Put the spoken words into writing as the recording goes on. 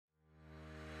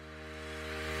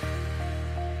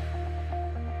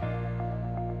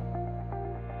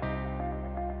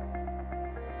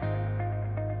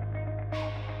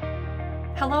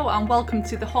Hello and welcome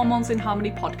to the Hormones in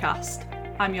Harmony podcast.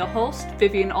 I'm your host,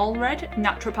 Vivian Allred,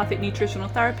 naturopathic nutritional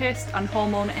therapist and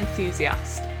hormone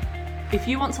enthusiast. If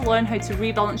you want to learn how to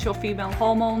rebalance your female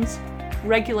hormones,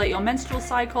 regulate your menstrual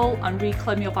cycle and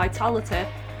reclaim your vitality,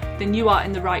 then you are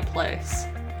in the right place.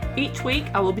 Each week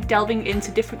I will be delving into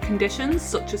different conditions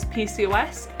such as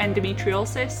PCOS,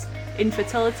 endometriosis,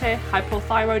 infertility,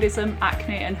 hypothyroidism,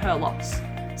 acne and hair loss.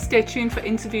 Stay tuned for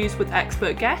interviews with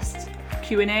expert guests,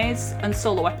 Q&As and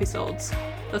solo episodes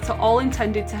that are all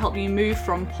intended to help you move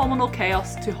from hormonal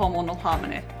chaos to hormonal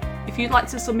harmony. If you'd like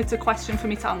to submit a question for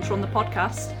me to answer on the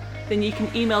podcast, then you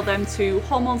can email them to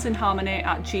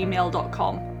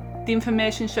hormonesinharmony@gmail.com. The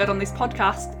information shared on this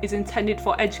podcast is intended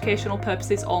for educational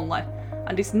purposes only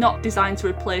and is not designed to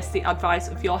replace the advice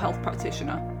of your health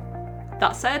practitioner.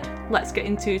 That said, let's get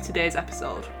into today's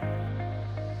episode.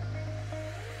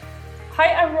 Hi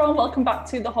everyone, welcome back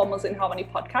to the Hormones in Harmony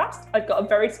podcast. I've got a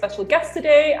very special guest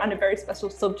today and a very special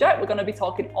subject. We're going to be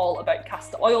talking all about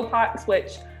castor oil packs,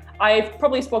 which I've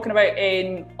probably spoken about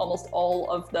in almost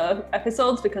all of the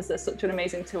episodes because they're such an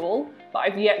amazing tool, but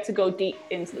I've yet to go deep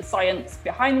into the science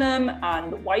behind them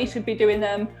and why you should be doing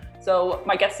them. So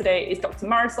my guest today is Dr.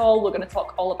 Marisol. We're going to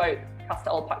talk all about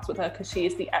castor oil packs with her because she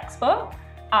is the expert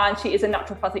and she is a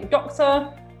naturopathic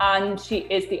doctor and she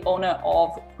is the owner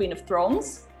of Queen of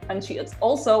Thrones. And she is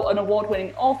also an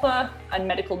award-winning author and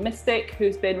medical mystic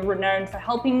who's been renowned for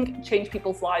helping change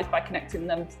people's lives by connecting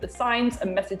them to the signs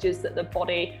and messages that the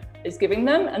body is giving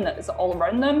them and that is all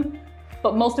around them.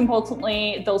 But most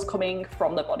importantly, those coming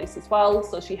from their bodies as well.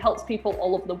 So she helps people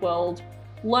all over the world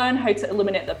learn how to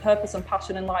illuminate their purpose and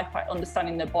passion in life by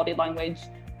understanding their body language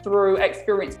through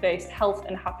experience-based health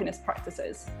and happiness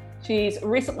practices. She's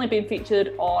recently been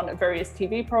featured on various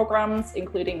TV programs,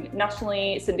 including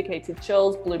nationally syndicated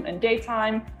shows Bloom and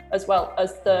Daytime, as well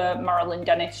as the Marilyn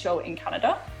Denis show in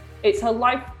Canada. It's her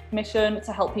life mission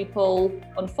to help people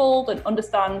unfold and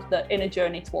understand their inner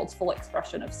journey towards full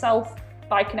expression of self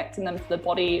by connecting them to the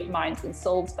body, minds, and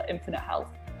souls for infinite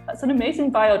health. That's an amazing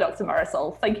bio, Dr.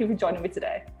 Marisol. Thank you for joining me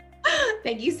today.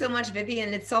 Thank you so much,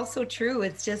 Vivian. It's also true.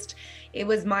 It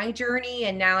was my journey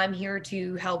and now I'm here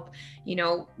to help,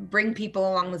 bring people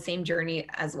along the same journey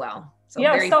as well. So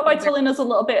start by telling us a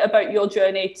little bit about your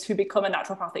journey to become a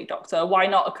naturopathic doctor. Why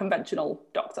not a conventional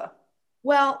doctor?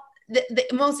 Well, the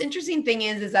most interesting thing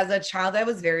is as a child, I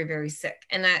was very, very sick.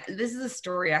 And this is a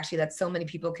story actually that so many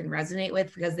people can resonate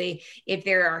with because if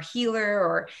they're a healer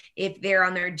or if they're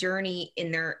on their journey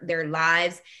in their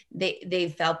lives,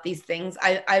 they felt these things.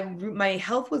 My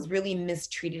health was really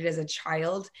mistreated as a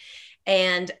child.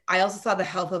 And I also saw the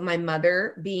health of my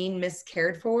mother being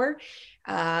miscared for.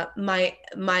 My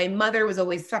mother was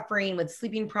always suffering with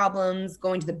sleeping problems,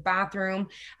 going to the bathroom.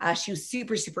 She was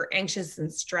super, super anxious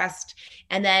and stressed.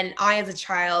 And then I, as a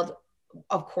child,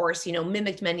 of course,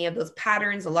 mimicked many of those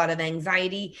patterns, a lot of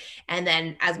anxiety. And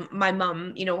then as my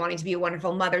mom, wanting to be a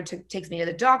wonderful mother takes me to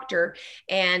the doctor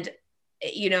and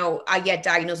I get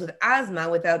diagnosed with asthma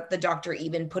without the doctor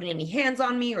even putting any hands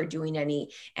on me or doing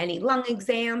any lung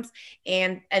exams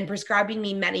and prescribing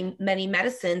me many, many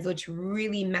medicines, which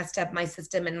really messed up my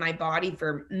system and my body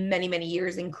for many, many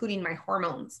years, including my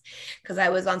hormones, because I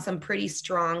was on some pretty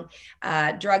strong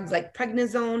drugs like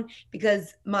prednisone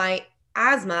because my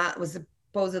asthma was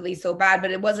supposedly so bad, but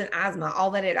it wasn't asthma.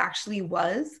 All that it actually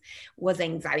was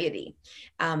anxiety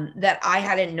that I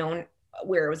hadn't known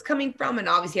where it was coming from. And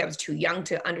obviously I was too young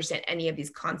to understand any of these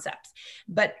concepts,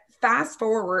 but fast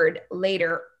forward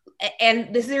later.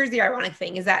 And here's the ironic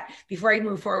thing is that before I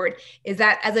move forward is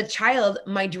that as a child,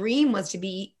 my dream was to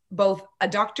be both a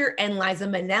doctor and Liza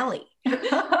Minnelli.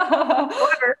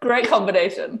 Great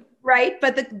combination. Right.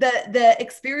 But the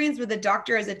experience with a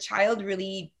doctor as a child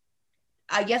really,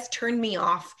 I guess, turned me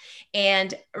off.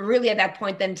 And really at that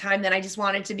point then I just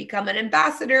wanted to become an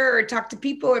ambassador or talk to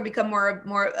people or become more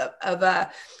of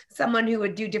someone who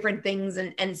would do different things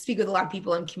and speak with a lot of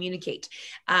people and communicate.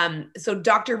 So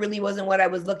doctor really wasn't what I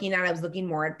was looking at. I was looking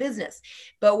more at business.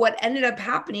 But what ended up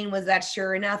happening was that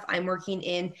sure enough, I'm working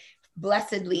in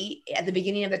blessedly at the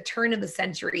beginning of the turn of the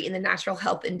century in the natural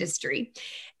health industry.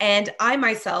 And I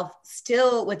myself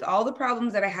still with all the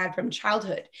problems that I had from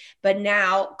childhood, but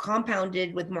now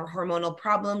compounded with more hormonal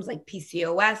problems like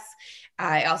PCOS.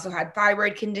 I also had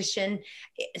thyroid condition,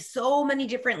 so many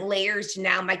different layers to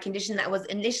now my condition that was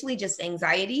initially just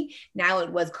anxiety. Now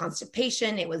it was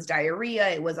constipation, it was diarrhea,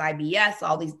 it was IBS,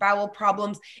 all these bowel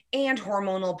problems and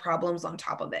hormonal problems on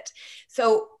top of it.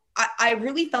 So I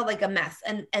really felt like a mess.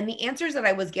 And the answers that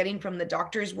I was getting from the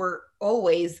doctors were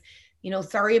always,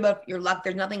 sorry about your luck.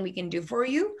 There's nothing we can do for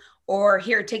you. Or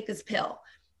here, take this pill.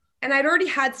 And I'd already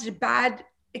had such a bad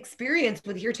experience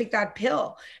with here, take that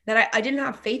pill, that I didn't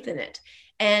have faith in it.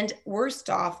 And worst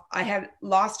off, I had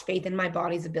lost faith in my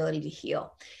body's ability to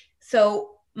heal.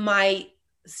 So my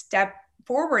step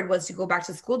forward was to go back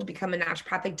to school to become a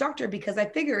naturopathic doctor, because I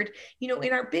figured, in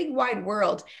our big wide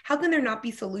world, how can there not be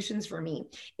solutions for me?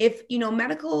 If,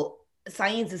 medical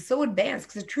science is so advanced,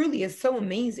 because it truly is so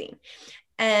amazing.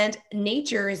 And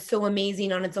nature is so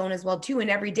amazing on its own as well, too. And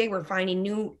every day we're finding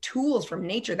new tools from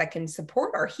nature that can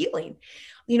support our healing.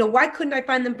 Why couldn't I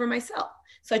find them for myself?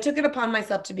 So I took it upon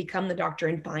myself to become the doctor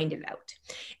and find it out.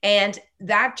 And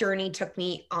that journey took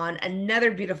me on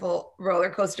another beautiful roller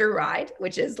coaster ride,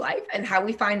 which is life and how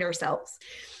we find ourselves.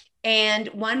 And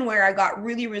one where I got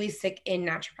really, really sick in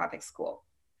naturopathic school.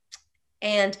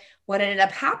 And what ended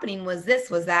up happening was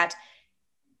that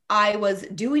I was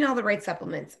doing all the right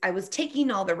supplements. I was taking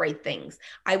all the right things.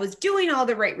 I was doing all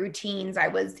the right routines. I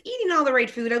was eating all the right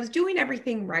food. I was doing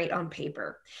everything right on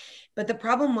paper. But the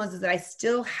problem was that I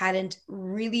still hadn't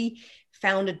really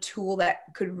found a tool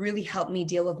that could really help me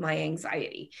deal with my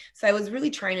anxiety. So I was really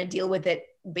trying to deal with it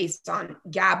based on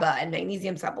GABA and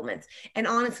magnesium supplements. And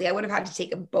honestly, I would have had to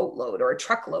take a boatload or a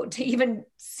truckload to even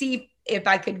see if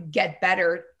I could get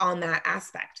better on that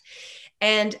aspect.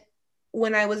 And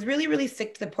when I was really, really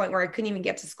sick to the point where I couldn't even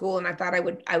get to school, and I thought I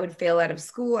would fail out of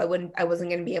school, I wasn't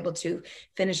going to be able to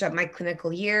finish up my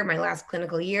last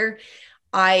clinical year.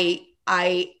 I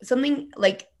something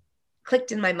like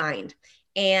clicked in my mind,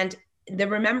 and the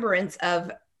remembrance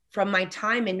from my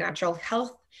time in natural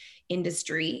health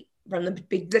industry from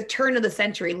the turn of the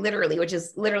century, literally, which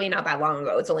is literally not that long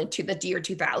ago. It's only the year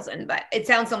 2000, but it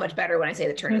sounds so much better when I say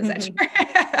the turn of the century.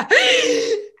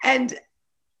 And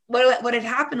what had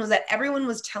happened was that everyone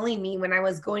was telling me, when I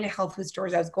was going to health food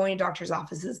stores, I was going to doctors'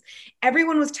 offices,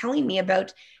 everyone was telling me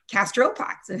about castor oil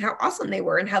packs and how awesome they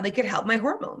were and how they could help my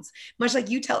hormones, much like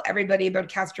you tell everybody about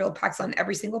castor oil packs on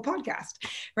every single podcast,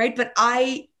 right? But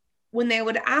when they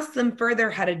would ask them further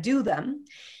how to do them,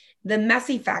 the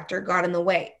messy factor got in the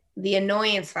way. The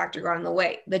annoyance factor got in the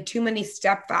way. The too many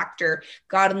step factor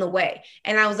got in the way.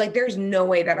 And I was like, there's no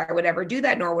way that I would ever do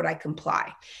that, nor would I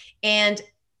comply. And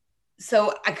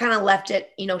so I kind of left it,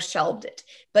 shelved it.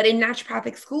 But in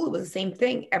naturopathic school, it was the same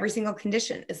thing. Every single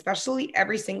condition, especially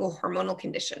every single hormonal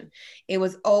condition, it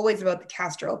was always about the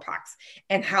castor oil packs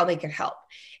and how they could help.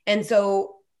 And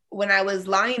so when I was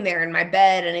lying there in my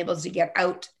bed and able to get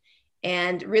out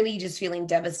and really just feeling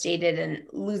devastated and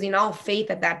losing all faith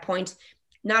at that point,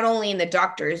 not only in the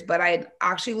doctors, but I had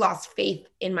actually lost faith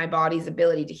in my body's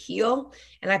ability to heal.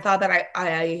 And I thought that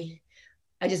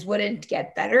I just wouldn't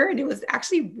get better. And it was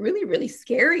actually really, really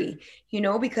scary,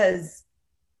 because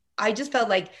I just felt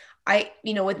like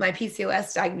with my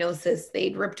PCOS diagnosis,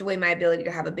 they'd ripped away my ability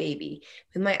to have a baby.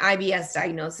 With my IBS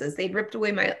diagnosis, they'd ripped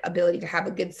away my ability to have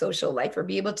a good social life or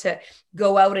be able to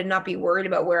go out and not be worried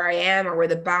about where I am or where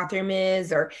the bathroom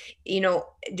is, or,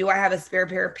 do I have a spare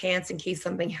pair of pants in case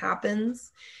something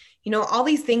happens? All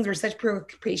these things were such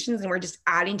preoccupations and were just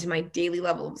adding to my daily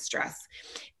level of stress.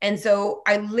 And so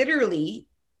I literally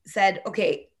said,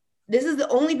 okay, this is the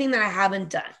only thing that I haven't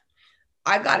done.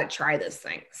 I got to try this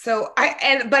thing. But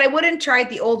I wouldn't try it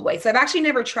the old way. So I've actually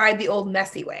never tried the old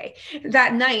messy way.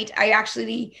 That night, I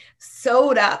actually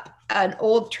sewed up an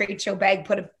old trade show bag,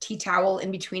 put a tea towel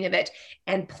in between of it,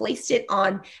 and placed it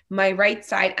on my right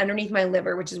side underneath my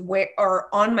liver,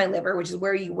 on my liver, which is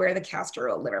where you wear the castor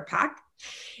oil liver pack.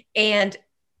 And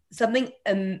something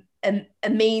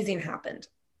amazing happened.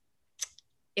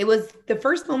 It was the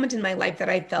first moment in my life that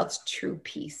I felt true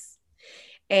peace.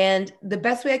 And the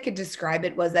best way I could describe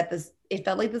it was that it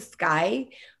felt like the sky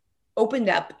opened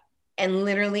up and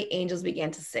literally angels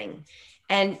began to sing.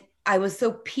 And I was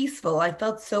so peaceful. I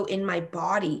felt so in my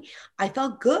body. I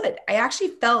felt good. I actually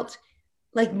felt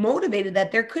like motivated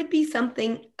that there could be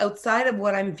something outside of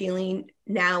what I'm feeling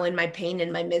now in my pain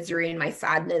and my misery and my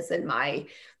sadness and my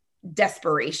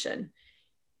desperation.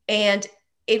 And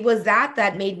it was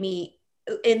that made me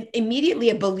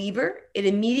immediately a believer. It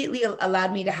immediately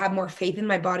allowed me to have more faith in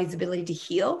my body's ability to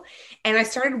heal. And I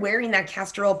started wearing that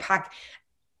castor oil pack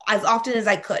as often as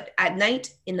I could, at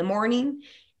night, in the morning.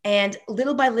 And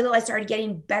little by little, I started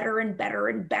getting better and better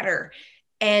and better.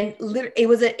 And it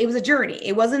was a journey.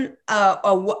 It wasn't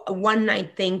a one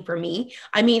night thing for me.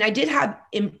 I mean, I did have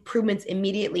improvements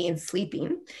immediately in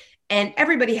sleeping. And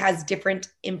everybody has different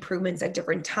improvements at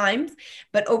different times.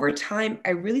 But over time, I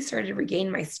really started to regain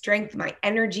my strength, my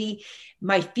energy,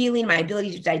 my feeling, my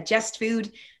ability to digest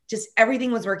food. Just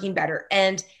everything was working better.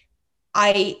 And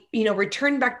I,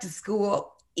 returned back to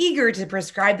school, eager to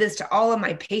prescribe this to all of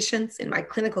my patients in my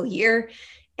clinical year.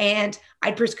 And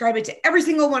I'd prescribe it to every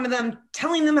single one of them,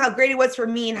 telling them how great it was for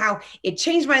me and how it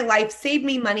changed my life, saved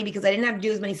me money because I didn't have to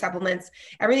do as many supplements.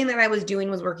 Everything that I was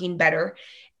doing was working better.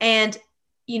 And,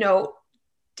 you know,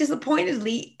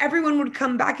 disappointedly, everyone would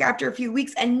come back after a few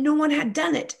weeks and no one had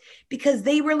done it because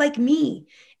they were like me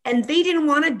and they didn't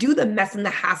want to do the mess and the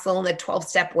hassle and the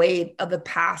 12-step way of the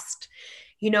past.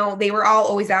 You know, they were all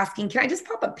always asking, can I just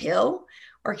pop a pill?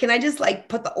 Or can I just like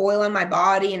put the oil on my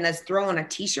body and just throw on a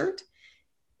t-shirt?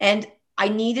 And I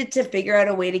needed to figure out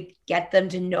a way to get them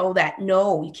to know that,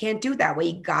 no, you can't do it that way.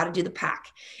 You got to do the pack.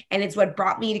 And it's what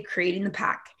brought me to creating the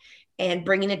pack and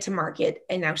bringing it to market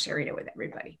and now sharing it with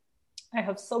everybody. I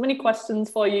have so many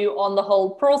questions for you on the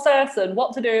whole process and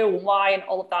what to do and why and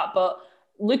all of that. But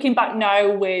looking back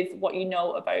now with what you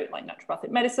know about like naturopathic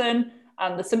medicine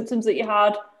and the symptoms that you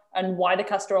had and why the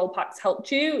castor oil packs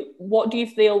helped you, what do you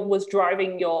feel was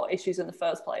driving your issues in the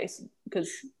first place? Because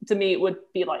to me, it would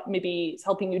be like maybe it's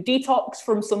helping you detox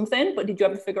from something, but did you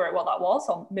ever figure out what that was?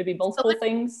 Or maybe multiple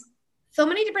things? So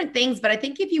many different things, but I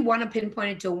think if you want to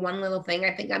pinpoint it to one little thing,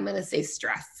 I think I'm going to say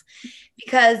stress.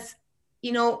 Because,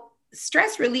 you know,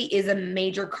 stress really is a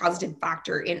major causative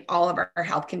factor in all of our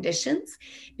health conditions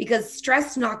because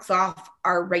stress knocks off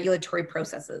our regulatory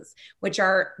processes, which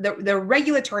are the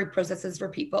regulatory processes for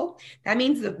people. That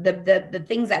means the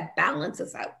things that balance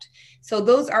us out. So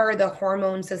those are the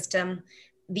hormone system,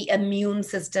 the immune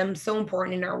system, so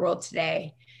important in our world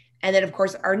today. And then of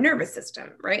course, our nervous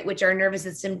system, right? Which our nervous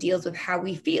system deals with how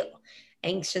we feel,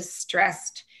 anxious,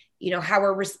 stressed, you know, how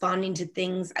we're responding to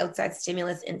things, outside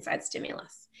stimulus, inside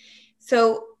stimulus.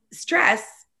 So stress,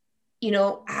 you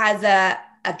know, has a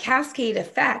cascade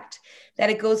effect that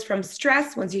it goes from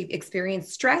stress. Once you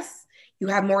experience stress, you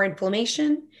have more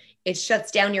inflammation. It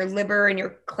shuts down your liver and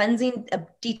your cleansing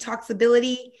detox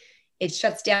ability. It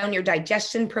shuts down your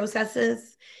digestion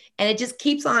processes and it just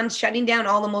keeps on shutting down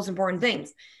all the most important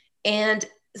things. And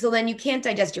so then you can't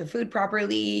digest your food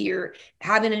properly. You're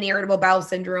having an irritable bowel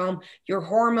syndrome. Your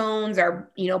hormones are,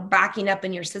 you know, backing up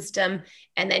in your system.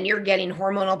 And then you're getting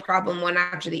hormonal problem one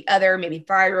after the other, maybe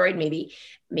thyroid, maybe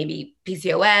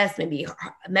PCOS, maybe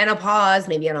menopause,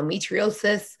 maybe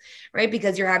endometriosis, right?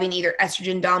 Because you're having either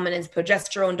estrogen dominance,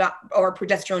 progesterone or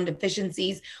progesterone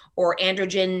deficiencies or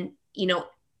androgen, you know,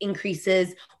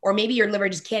 increases, or maybe your liver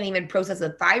just can't even process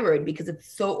the thyroid because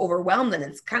it's so overwhelmed and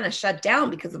it's kind of shut down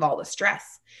because of all the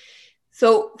stress.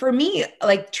 So for me,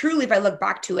 like truly, if I look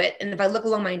back to it and if I look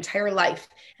along my entire life,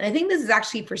 and I think this is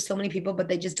actually for so many people, but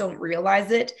they just don't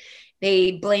realize it.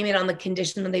 They blame it on the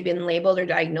condition that they've been labeled or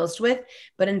diagnosed with.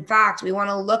 But in fact, we want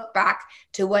to look back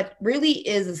to what really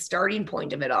is the starting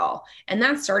point of it all. And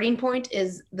that starting point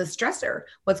is the stressor,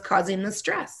 what's causing the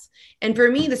stress. And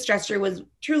for me, the stressor was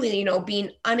truly, you know,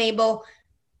 being unable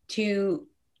to,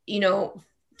 you know,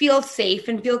 feel safe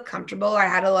and feel comfortable. I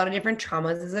had a lot of different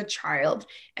traumas as a child.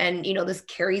 And, you know, this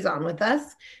carries on with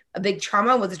us. A big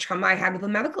trauma was a trauma I had with the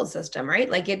medical system, right?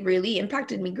 Like it really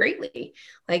impacted me greatly.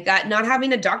 Like not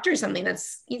having a doctor is something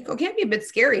that's, you know, can be a bit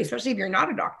scary, especially if you're not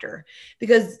a doctor,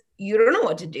 because you don't know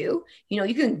what to do. You know,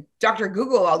 you can Dr.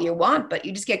 Google all you want, but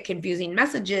you just get confusing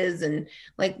messages and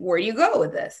like, where do you go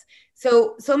with this?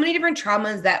 So many different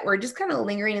traumas that were just kind of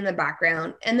lingering in the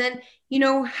background. And then, you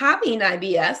know, having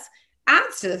IBS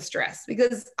adds to the stress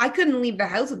because I couldn't leave the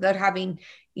house without having,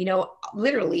 you know,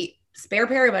 literally spare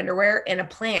pair of underwear and a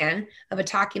plan of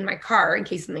attacking my car in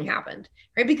case something happened,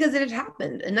 right? Because it had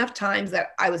happened enough times that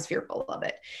I was fearful of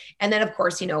it. And then of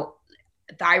course, you know,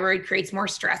 thyroid creates more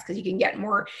stress because you can get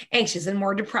more anxious and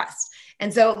more depressed.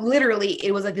 And so literally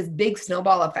it was like this big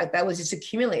snowball effect that was just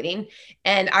accumulating.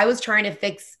 And I was trying to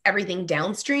fix everything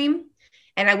downstream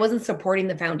and I wasn't supporting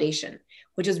the foundation,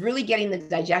 which is really getting the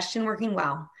digestion working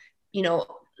well, you know,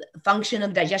 function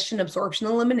of digestion, absorption,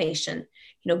 elimination,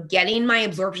 you know, getting my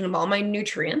absorption of all my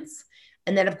nutrients.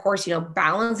 And then of course, you know,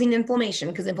 balancing inflammation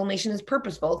because inflammation is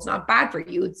purposeful. It's not bad for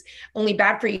you. It's only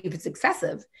bad for you if it's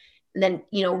excessive. And then,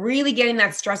 you know, really getting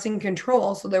that stress in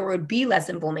control. So there would be less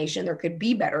inflammation. There could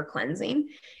be better cleansing.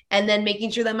 And then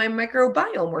making sure that my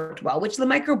microbiome worked well, which the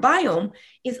microbiome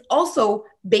is also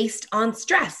based on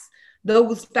stress.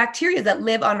 Those bacteria that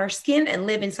live on our skin and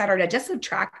live inside our digestive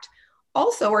tract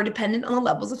also are dependent on the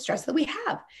levels of stress that we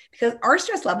have because our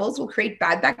stress levels will create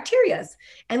bad bacteria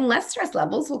and less stress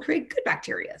levels will create good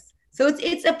bacteria. So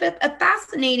it's a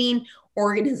fascinating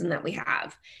organism that we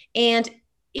have. And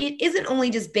it isn't only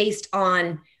just based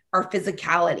on our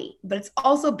physicality, but it's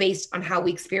also based on how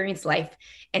we experience life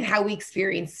and how we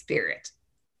experience spirit.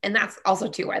 And that's also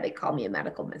too why they call me a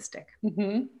medical mystic.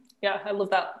 Mm-hmm. Yeah, I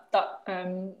love that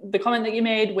the comment that you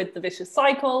made with the vicious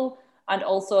cycle and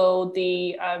also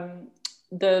the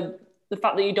the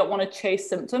fact that you don't want to chase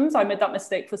symptoms. I made that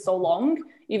mistake for so long.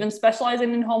 Even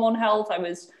specializing in hormone health, I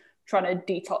was trying to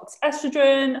detox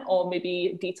estrogen or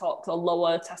maybe detox or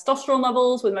lower testosterone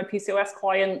levels with my PCOS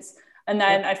clients. And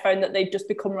then I found that they'd just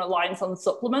become reliant on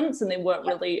supplements and they weren't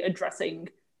really addressing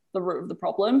the root of the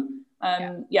problem.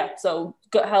 So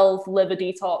gut health, liver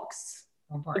detox,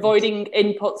 avoiding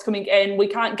inputs coming in. We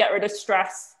can't get rid of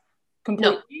stress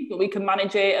completely, but we can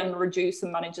manage it and reduce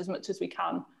and manage as much as we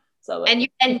can. So and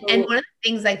one of the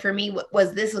things, like for me,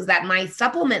 was that my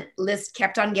supplement list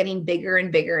kept on getting bigger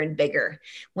and bigger and bigger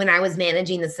when I was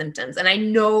managing the symptoms. And I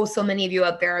know so many of you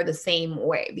out there are the same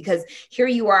way, because here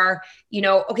you are,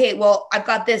 okay, well, I've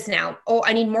got this now. Oh,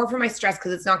 I need more for my stress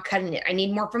because it's not cutting it. I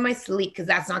need more for my sleep because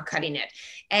that's not cutting it.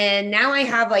 And now I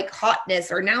have like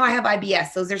hotness, or now I have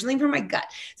IBS. So there's something for my gut.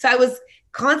 So I was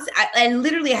constant, and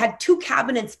literally I had 2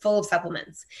 cabinets full of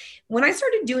supplements. When I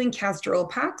started doing castor oil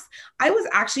packs, I was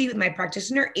actually, with my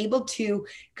practitioner, able to,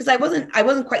 because I wasn't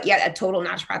quite yet a total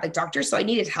naturopathic doctor, so I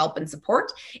needed help and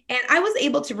support. And I was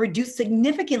able to reduce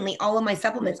significantly all of my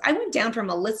supplements. I went down from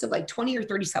a list of like 20 or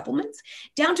 30 supplements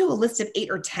down to a list of 8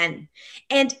 or 10.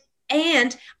 And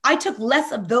I took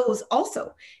less of those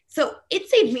also. So it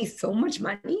saved me so much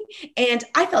money, and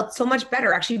I felt so much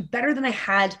better, actually better than I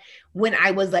had when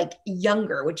I was like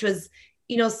younger, which was,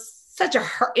 such a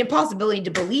impossibility to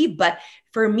believe. But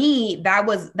for me, that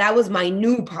was my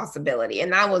new possibility.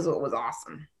 And that was what was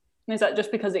awesome. Is that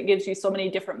just because it gives you so many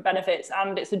different benefits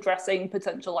and it's addressing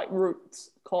potential like root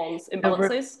cause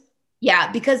imbalances?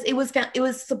 Yeah, because it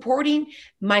was supporting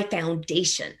my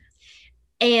foundation.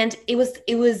 And it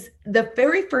was the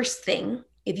very first thing,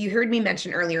 if you heard me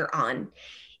mention earlier on,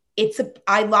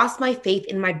 I lost my faith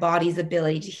in my body's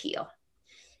ability to heal.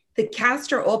 The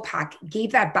castor oil pack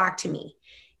gave that back to me.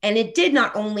 And it did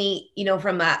not only,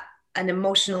 from an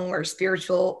emotional or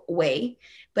spiritual way,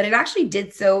 but it actually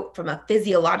did so from a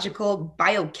physiological,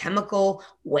 biochemical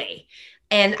way.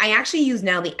 And I actually use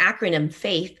now the acronym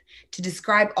FAITH to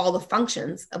describe all the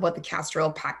functions of what the castor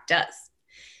oil pack does.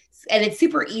 And it's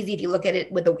super easy if you look at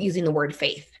it using the word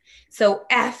faith. So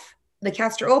F, the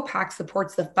castor oil pack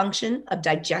supports the function of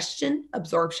digestion,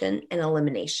 absorption, and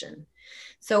elimination.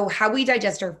 So how we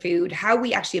digest our food, how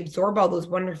we actually absorb all those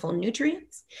wonderful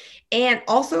nutrients, and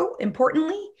also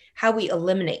importantly, how we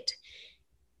eliminate.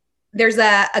 There's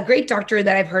a great doctor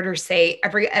that I've heard her say, I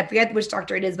forget which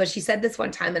doctor it is, but she said this one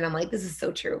time, and I'm like, this is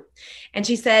so true. And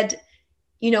she said,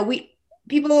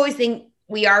 people always think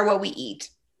we are what we eat,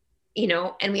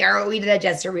 and we are what we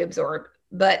digest or we absorb.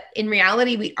 But in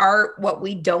reality, we are what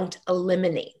we don't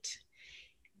eliminate,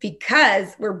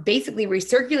 because we're basically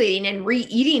recirculating and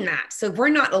re-eating that. So if we're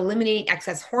not eliminating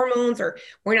excess hormones, or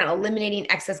we're not eliminating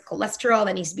excess cholesterol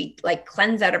that needs to be like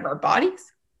cleansed out of our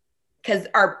bodies, because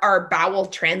our bowel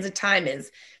transit time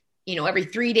is, every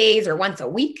 3 days or once a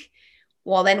week,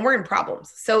 well, then we're in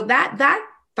problems. So that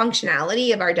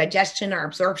functionality of our digestion, our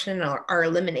absorption, our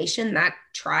elimination, that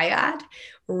triad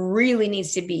really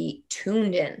needs to be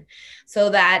tuned in so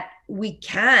that we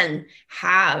can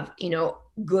have,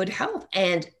 good health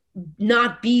and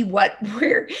not be what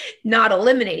we're not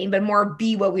eliminating, but more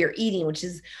be what we're eating, which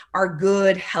is our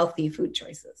good, healthy food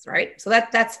choices, right? So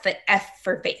that's the F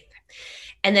for faith.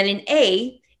 And then in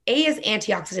A is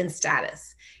antioxidant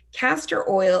status. Castor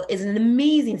oil is an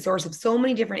amazing source of so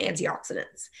many different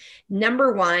antioxidants.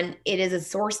 Number one, it is a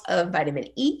source of vitamin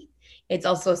E. It's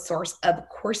also a source of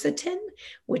quercetin,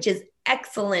 which is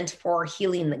excellent for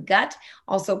healing the gut,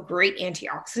 also great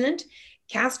antioxidant.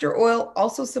 Castor oil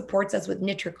also supports us with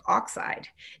nitric oxide.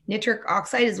 Nitric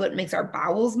oxide is what makes our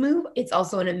bowels move. It's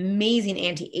also an amazing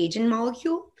anti-aging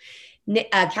molecule.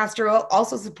 Castor oil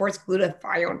also supports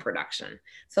glutathione production.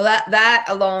 So that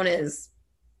alone is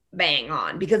bang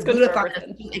on, because glutathione is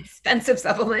an expensive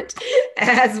supplement,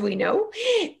 as we know.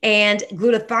 And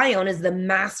glutathione is the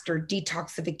master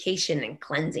detoxification and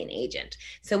cleansing agent.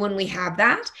 So when we have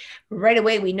that, right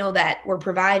away, we know that we're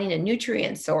providing a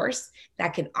nutrient source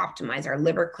that can optimize our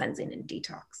liver cleansing and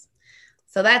detox.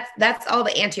 So that's all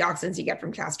the antioxidants you get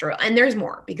from castor oil. And there's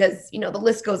more, because, the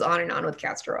list goes on and on with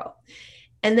castor oil.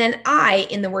 And then I,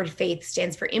 in the word faith,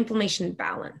 stands for inflammation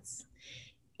balance.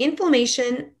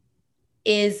 Inflammation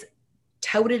is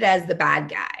touted as the bad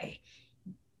guy,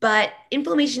 but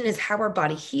inflammation is how our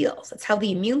body heals. It's how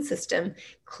the immune system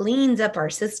cleans up our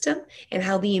system, and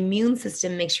how the immune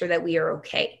system makes sure that we are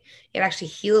okay. It actually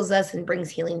heals us and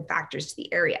brings healing factors to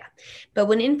the area. But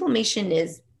when inflammation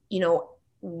is,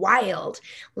 wild,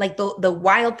 like the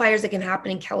wildfires that can happen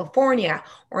in California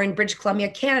or in British Columbia,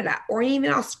 Canada, or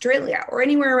even Australia or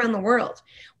anywhere around the world,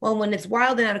 well, when it's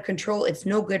wild and out of control, it's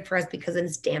no good for us because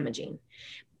it's damaging.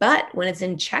 But when it's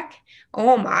in check,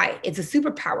 oh my, it's a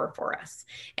superpower for us.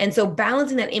 And so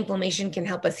balancing that inflammation can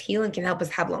help us heal and can help us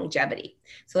have longevity.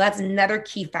 So that's another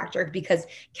key factor, because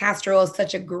castor oil is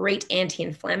such a great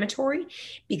anti-inflammatory,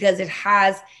 because it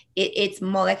has its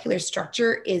molecular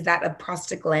structure is that of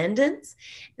prostaglandins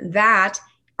that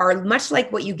are much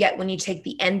like what you get when you take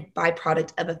the end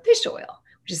byproduct of a fish oil,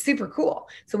 which is super cool.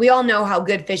 So we all know how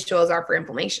good fish oils are for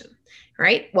inflammation,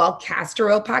 right? Well,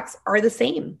 castor oil packs are the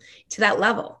same to that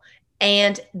level.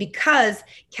 And because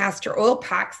castor oil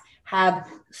packs have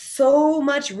so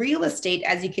much real estate,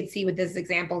 as you can see with this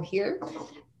example here,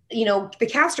 the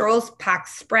castor oil pack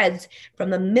spreads from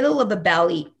the middle of the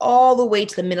belly all the way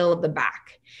to the middle of the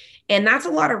back. And that's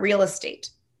a lot of real estate.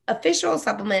 A fish oil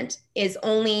supplement is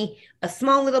only a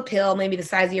small little pill, maybe the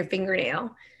size of your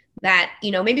fingernail, that,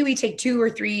 maybe we take two or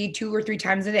three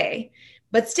times a day,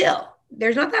 but still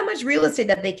there's not that much real estate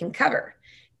that they can cover.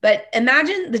 But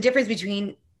imagine the difference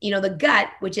between, the gut,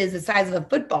 which is the size of a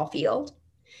football field,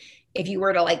 if you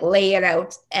were to like lay it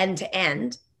out end to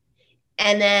end.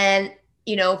 And then,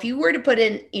 if you were to put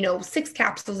in, 6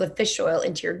 capsules of fish oil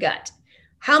into your gut,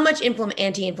 how much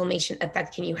anti-inflammation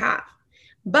effect can you have?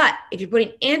 But if you're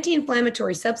putting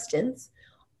anti-inflammatory substance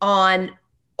on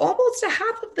almost a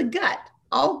half of the gut,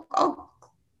 all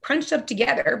crunched up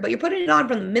together, but you're putting it on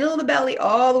from the middle of the belly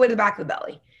all the way to the back of the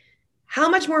belly, how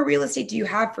much more real estate do you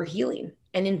have for healing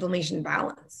and inflammation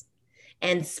balance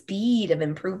and speed of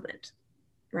improvement,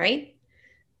 right?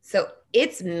 So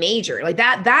it's major. Like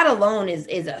that alone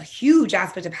is a huge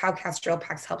aspect of how castor oil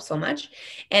packs help so much.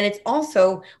 And it's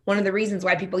also one of the reasons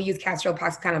why people use castor oil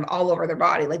packs kind of all over their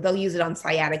body. Like they'll use it on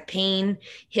sciatic pain,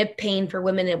 hip pain for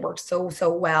women. It works so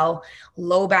well.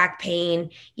 Low back pain,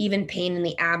 even pain in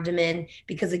the abdomen,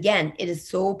 because again, it is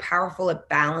so powerful at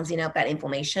balancing out that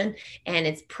inflammation. And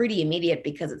it's pretty immediate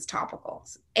because it's topical.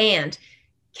 And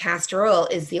castor oil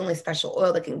is the only special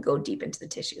oil that can go deep into the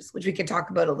tissues, which we can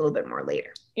talk about a little bit more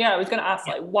later. Yeah, I was going to ask,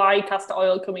 like, why castor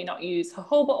oil? Can we not use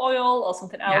jojoba oil or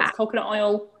something else, coconut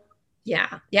oil?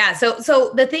 Yeah.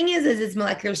 So the thing is its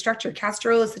molecular structure.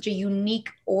 Castor oil is such a unique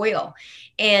oil,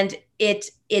 and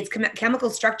its chemical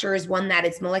structure is one that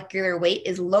its molecular weight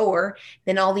is lower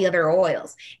than all the other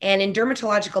oils. And in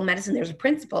dermatological medicine, there's a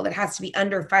principle that has to be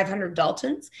under 500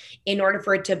 Daltons in order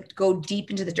for it to go deep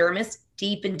into the dermis,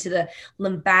 deep into the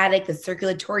lymphatic, the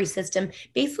circulatory system,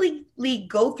 basically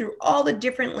go through all the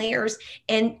different layers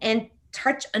and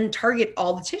touch and target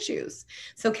all the tissues.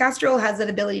 So castor oil has that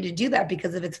ability to do that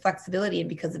because of its flexibility and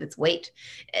because of its weight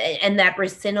and that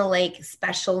ricinoleic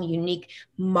special unique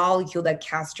molecule that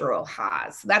castor oil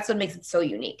has. So that's what makes it so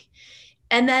unique.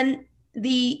 And then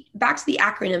back to the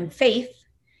acronym FAITH,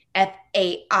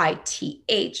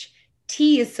 F-A-I-T-H.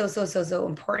 T is so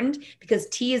important because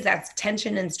T is that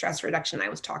tension and stress reduction I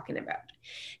was talking about.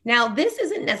 Now, this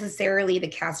isn't necessarily the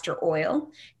castor oil,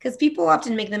 because people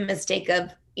often make the mistake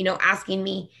of, asking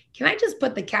me, can I just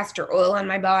put the castor oil on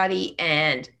my body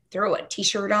and throw a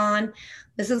t-shirt on?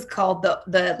 This is called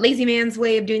the lazy man's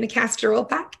way of doing the castor oil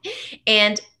pack.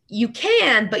 And you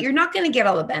can, but you're not going to get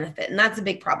all the benefit. And that's a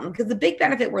big problem, because the big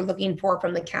benefit we're looking for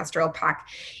from the castor oil pack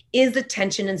is the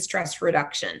tension and stress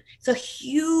reduction. It's a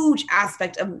huge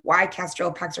aspect of why castor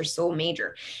oil packs are so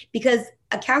major, because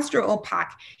a castor oil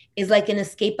pack is like an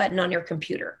escape button on your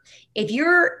computer. If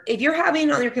you're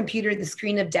having on your computer the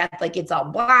screen of death, like it's all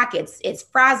black, it's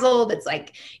frazzled, it's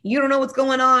like you don't know what's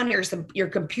going on, your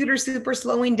computer's super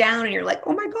slowing down, and you're like,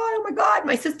 oh my God,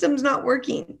 my system's not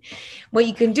working. What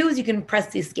you can do is you can press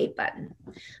the escape button.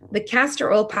 The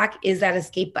castor oil pack is that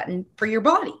escape button for your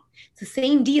body. It's the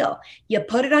same deal. You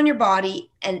put it on your body,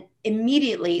 and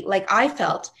immediately, like I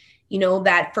felt,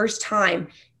 that first time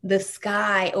the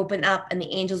sky opened up and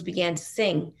the angels began to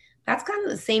sing. That's kind of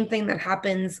the same thing that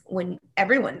happens when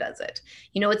everyone does it.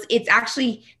 It's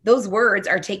actually, those words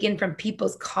are taken from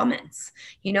people's comments,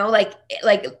 like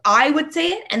I would say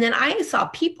it. And then I saw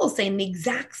people saying the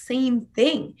exact same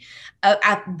thing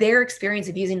at their experience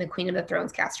of using the Queen of the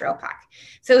Thrones castor oil pack.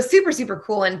 So it's super, super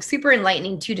cool and super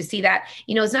enlightening too, to see that,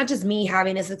 it's not just me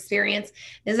having this experience.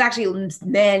 There's actually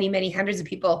many, many hundreds of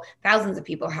people, thousands of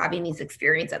people having these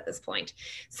experiences at this point.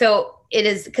 So it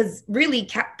is, because really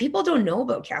people don't know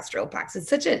about castor oil packs. It's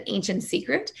such an ancient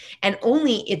secret, and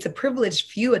only it's a privileged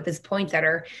few at this point that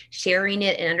are sharing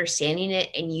it and understanding it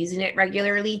and using it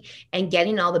regularly and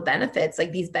getting all the benefits,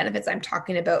 like these benefits I'm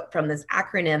talking about from this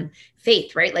acronym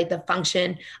FAITH, right? Like the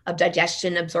function of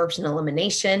digestion, absorption,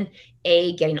 elimination.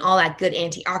 A, getting all that good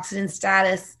antioxidant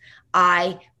status.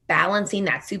 I, balancing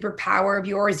that superpower of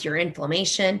yours, your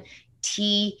inflammation.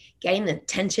 tea, getting the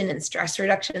tension and stress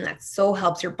reduction that so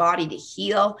helps your body to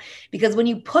heal. Because when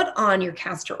you put on your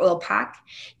castor oil pack,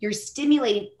 you're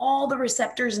stimulating all the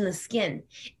receptors in the skin.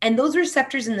 And those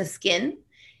receptors in the skin,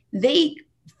 they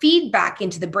feed back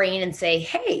into the brain and say,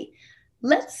 hey,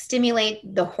 let's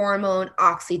stimulate the hormone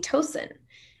oxytocin.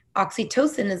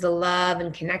 Oxytocin is a love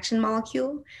and connection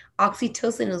molecule.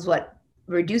 Oxytocin is what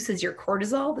reduces your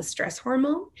cortisol, the stress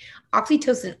hormone.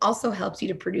 Oxytocin also helps you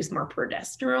to produce more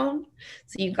progesterone.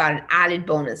 So you've got an added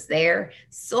bonus there.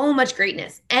 So much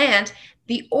greatness. And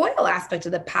the oil aspect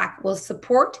of the pack will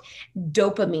support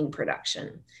dopamine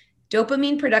production.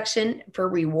 Dopamine production for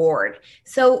reward.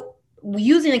 So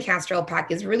using a castor oil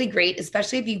pack is really great,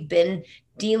 especially if you've been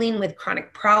dealing with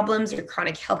chronic problems or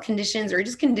chronic health conditions, or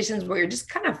just conditions where you're just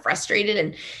kind of frustrated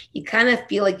and you kind of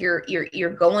feel like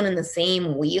you're going in the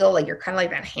same wheel, like you're kind of like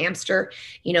that hamster,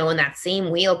 in that same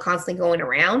wheel constantly going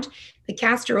around. The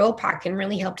castor oil pack can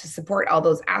really help to support all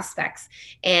those aspects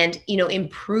and,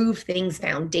 improve things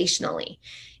foundationally.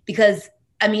 Because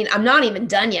I'm not even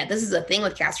done yet. This is a thing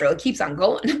with castor oil. It keeps on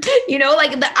going,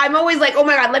 I'm always like, oh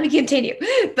my God, let me continue.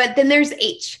 But then there's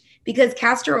H, because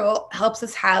castor oil helps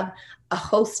us have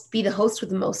be the host with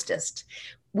the mostest.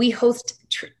 We host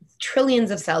trillions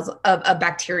of cells of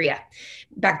bacteria,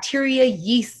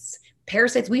 yeasts,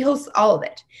 parasites. We host all of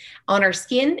it on our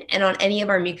skin and on any of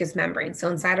our mucous membranes. So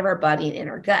inside of our body and in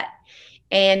our gut.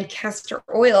 And castor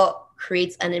oil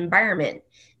creates an environment,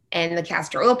 and the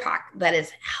castor oil pack that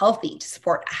is healthy to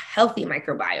support a healthy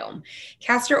microbiome.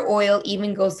 Castor oil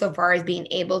even goes so far as being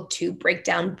able to break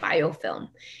down biofilm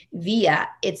via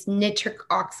its nitric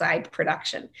oxide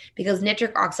production, because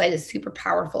nitric oxide is a super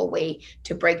powerful way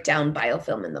to break down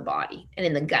biofilm in the body and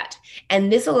in the gut.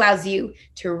 And this allows you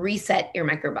to reset your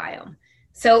microbiome.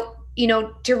 So,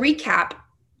 to recap,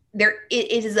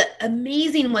 it is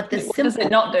amazing what this What does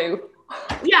it not do?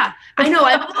 Yeah, I know.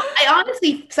 I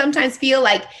honestly sometimes feel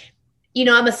like,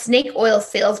 I'm a snake oil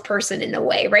salesperson in a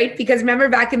way, right? Because remember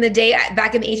back in the day,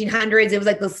 back in the 1800s, it was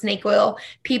like those snake oil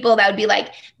people that would be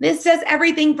like, this does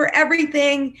everything for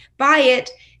everything, buy it.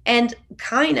 And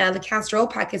kind of the castor oil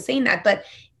pack is saying that, but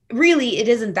really it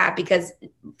isn't that, because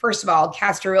first of all,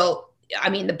 castor oil,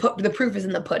 the proof is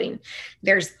in the pudding.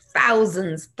 There's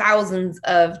thousands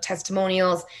of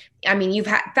testimonials. You've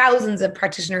had thousands of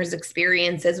practitioners'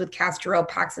 experiences with castor oil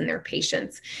packs in their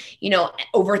patients,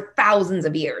 over thousands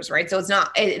of years, right? So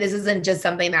this isn't just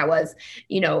something that was,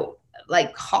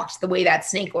 like hawked the way that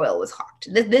snake oil was hawked.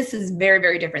 This is very,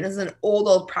 very different. This is an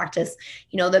old practice.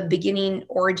 The beginning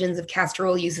origins of castor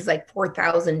oil use is like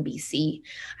 4000 BC.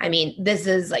 This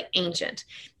is like ancient.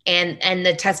 And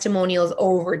the testimonials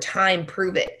over time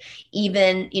prove it.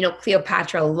 Even,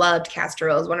 Cleopatra loved castor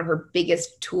oil as one of her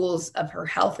biggest tools of her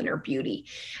health and her beauty.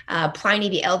 Pliny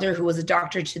the Elder, who was a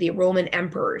doctor to the Roman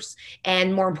emperors,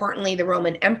 and more importantly, the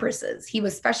Roman empresses, he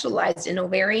was specialized in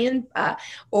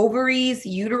ovaries,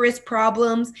 uterus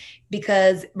problems,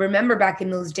 because remember back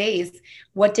in those days,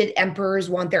 what did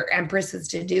emperors want their empresses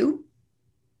to do?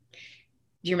 Do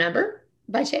you remember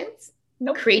by chance?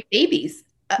 Nope. Create babies.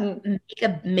 Make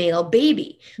a male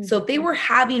baby. So if they were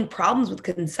having problems with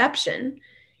conception,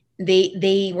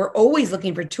 they were always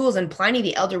looking for tools. And Pliny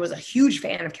the Elder was a huge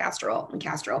fan of castor oil and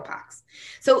castor oil packs.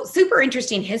 So super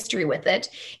interesting history with it.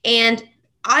 And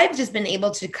I've just been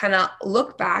able to kind of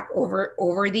look back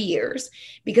over the years,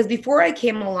 because before I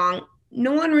came along,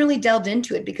 no one really delved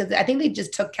into it, because I think they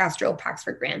just took castor oil packs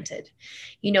for granted.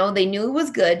 They knew it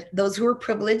was good. Those who were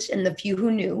privileged and the few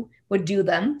who knew would do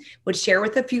them, would share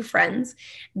with a few friends.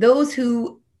 Those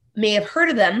who may have heard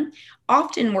of them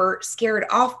often were scared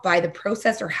off by the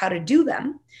process or how to do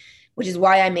them, which is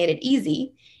why I made it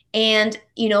easy. And,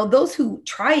 those who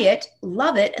try it,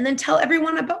 love it, and then tell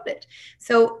everyone about it.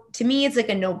 So to me, it's like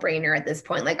a no-brainer at this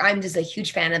point. Like, I'm just a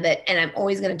huge fan of it, and I'm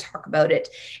always going to talk about it.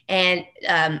 And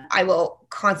I will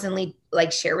constantly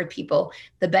share with people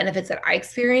the benefits that I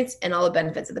experience and all the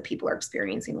benefits that the people are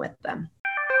experiencing with them.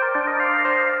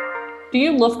 Do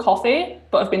you love coffee,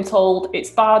 but have been told it's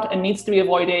bad and needs to be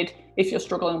avoided if you're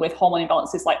struggling with hormone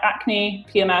imbalances like acne,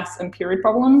 PMS, and period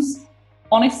problems?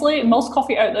 Honestly, most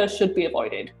coffee out there should be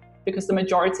avoided, because the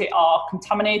majority are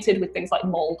contaminated with things like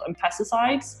mold and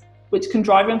pesticides, which can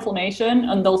drive inflammation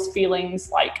and those feelings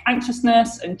like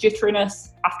anxiousness and jitteriness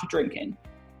after drinking.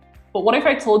 But what if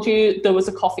I told you there was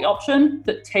a coffee option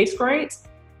that tastes great,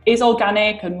 is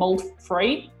organic and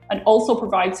mold-free, and also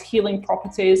provides healing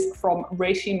properties from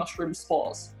reishi mushroom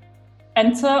spores?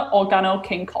 Enter Organo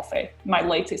King Coffee, my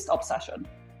latest obsession.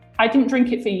 I didn't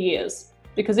drink it for years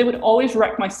because it would always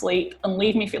wreck my sleep and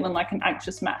leave me feeling like an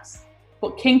anxious mess.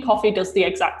 But King Coffee does the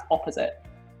exact opposite.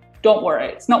 Don't worry,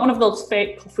 it's not one of those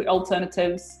fake coffee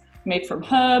alternatives made from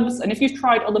herbs. And if you've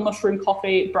tried other mushroom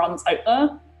coffee brands out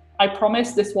there, I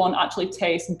promise this one actually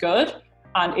tastes good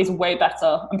and is way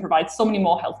better and provides so many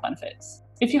more health benefits.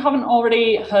 If you haven't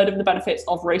already heard of the benefits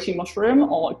of reishi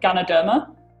mushroom or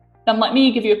Ganoderma, then let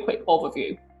me give you a quick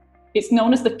overview. It's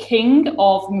known as the king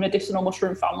of medicinal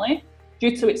mushroom family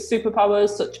due to its superpowers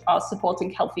such as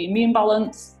supporting healthy immune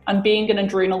balance and being an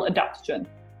adrenal adaptogen.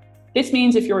 This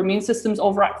means if your immune system's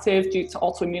overactive due to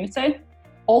autoimmunity,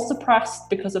 or suppressed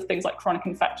because of things like chronic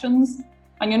infections,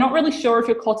 and you're not really sure if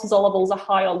your cortisol levels are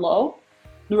high or low,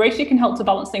 the reishi can help to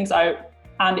balance things out,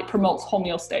 and it promotes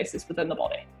homeostasis within the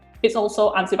body. It's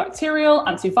also antibacterial,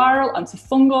 antiviral,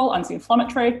 antifungal,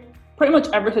 anti-inflammatory, pretty much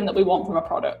everything that we want from a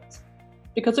product.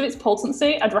 Because of its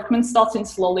potency, I'd recommend starting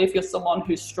slowly if you're someone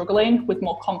who's struggling with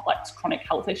more complex chronic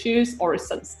health issues or is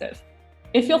sensitive.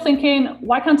 If you're thinking,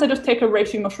 why can't I just take a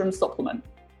reishi mushroom supplement?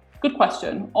 Good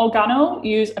question. Organo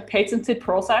use a patented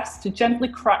process to gently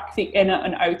crack the inner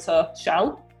and outer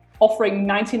shell, offering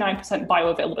 99%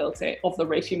 bioavailability of the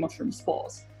reishi mushroom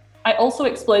spores. I also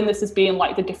explain this as being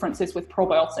like the differences with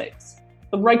probiotics.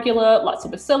 The regular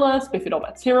Lactobacillus,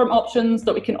 Bifidobacterium options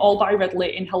that we can all buy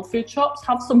readily in health food shops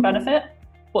have some benefit,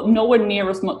 but nowhere near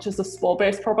as much as the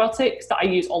spore-based probiotics that I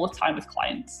use all the time with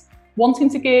clients. Wanting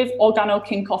to give Organo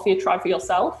King Coffee a try for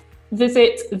yourself?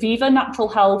 Visit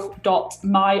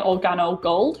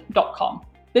vivanaturalhealth.myorganogold.com.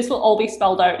 This will all be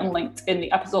spelled out and linked in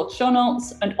the episode show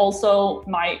notes and also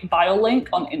my bio link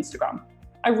on Instagram.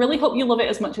 I really hope you love it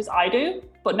as much as I do,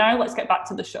 but now let's get back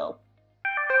to the show.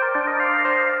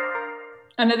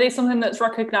 And are they something that's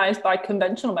recognized by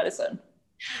conventional medicine?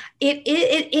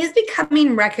 It is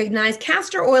becoming recognized.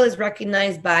 Castor oil is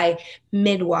recognized by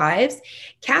midwives.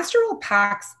 Castor oil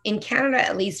packs in Canada,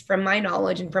 at least from my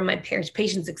knowledge and from my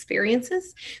patients'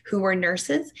 experiences who were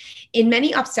nurses, in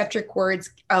many obstetric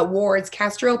wards,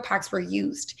 castor oil packs were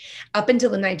used up until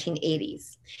the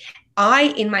 1980s.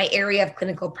 In my area of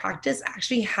clinical practice,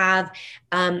 actually have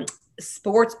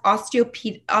sports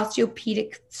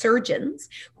osteopedic surgeons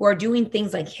who are doing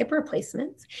things like hip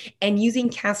replacements and using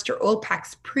castor oil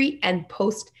packs pre and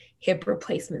post hip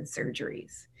replacement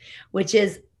surgeries, which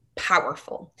is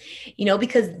powerful,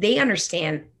 because they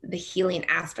understand the healing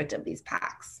aspect of these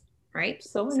packs, right?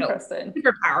 So interesting.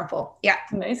 Super powerful. Yeah.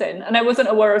 Amazing. And I wasn't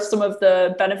aware of some of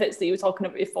the benefits that you were talking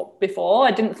about before.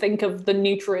 I didn't think of the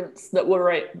nutrients that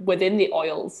were within the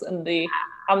oils and the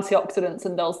antioxidants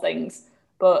and those things.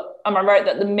 But am I right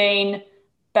that the main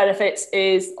benefits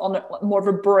is on more of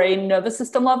a brain nervous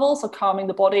system level, so calming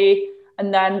the body,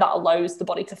 and then that allows the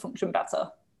body to function better?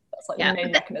 That's like the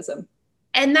main mechanism.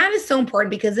 And that is so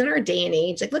important because in our day and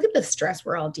age, like look at the stress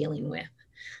we're all dealing with.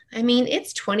 I mean,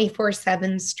 it's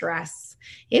 24/7 stress.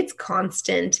 It's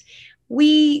constant.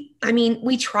 We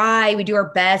try, we do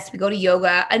our best, we go to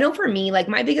yoga. I know for me, like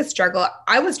my biggest struggle,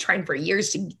 I was trying for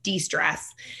years to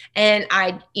de-stress and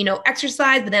I'd,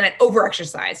 exercise, but then I'd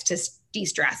over-exercise to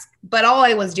de-stress. But all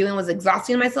I was doing was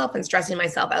exhausting myself and stressing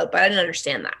myself out, but I didn't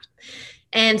understand that.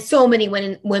 And so many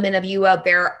women of you out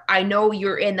there, I know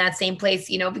you're in that same place,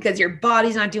 because your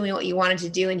body's not doing what you wanted to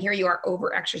do. And here you are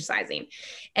over-exercising.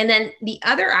 And then the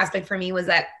other aspect for me was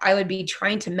that I would be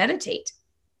trying to meditate.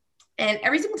 And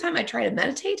every single time I try to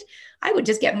meditate, I would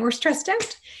just get more stressed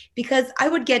out because I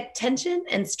would get tension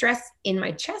and stress in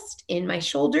my chest, in my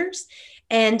shoulders,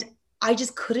 and I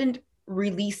just couldn't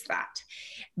release that.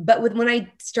 But when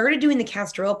I started doing the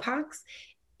castor oil packs,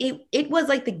 it was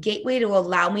like the gateway to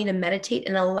allow me to meditate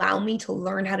and allow me to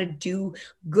learn how to do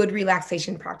good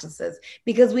relaxation practices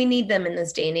because we need them in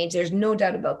this day and age. There's no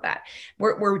doubt about that.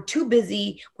 We're too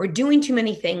busy. We're doing too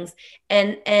many things.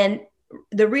 And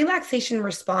the relaxation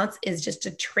response is just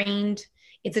a trained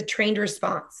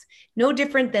response. No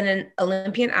different than an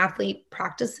Olympian athlete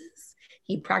practices.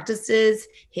 He practices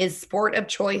his sport of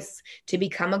choice to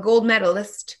become a gold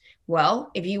medalist.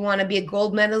 Well, if you want to be a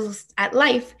gold medalist at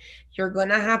life, you're going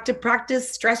to have to practice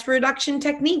stress reduction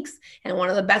techniques. And one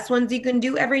of the best ones you can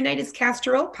do every night is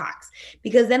castor oil packs.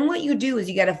 Because then what you do is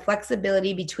you get a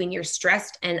flexibility between your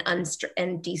stressed and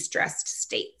de-stressed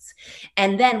states.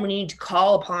 And then when you need to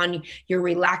call upon your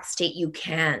relaxed state, you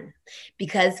can.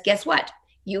 Because guess what?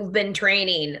 You've been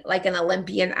training like an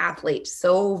Olympian athlete.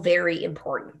 So very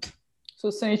important. So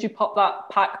as soon as you pop that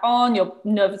pack on, your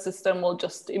nervous system will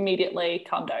just immediately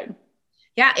calm down.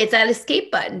 Yeah, it's that escape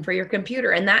button for your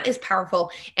computer. And that is powerful.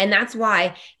 And that's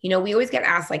why, we always get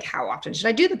asked, like, how often should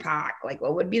I do the pack? Like,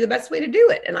 what would be the best way to do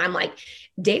it? And I'm like,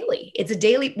 daily. It's a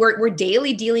daily, we're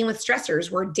daily dealing with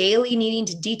stressors. We're daily needing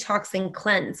to detox and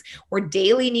cleanse. We're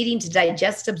daily needing to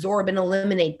digest, absorb, and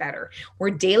eliminate better.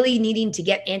 We're daily needing to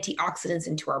get antioxidants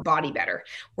into our body better.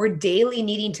 We're daily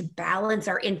needing to balance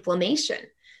our inflammation.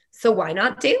 So why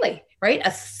not daily, right?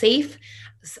 A safe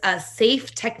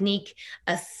technique,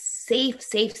 a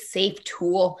safe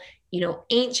tool,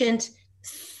 ancient,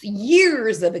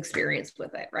 years of experience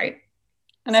with it, right?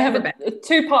 And I have a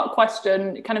two-part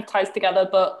question. It kind of ties together,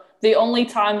 but the only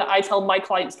time that I tell my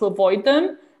clients to avoid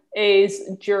them is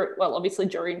obviously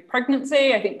during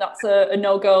pregnancy. I think that's a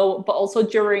no-go, but also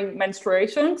during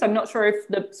menstruation. Because I'm not sure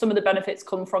if some of the benefits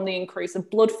come from the increase of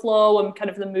blood flow and kind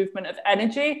of the movement of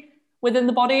energy within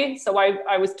the body. So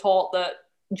I was taught that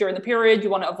during the period, you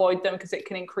want to avoid them because it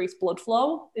can increase blood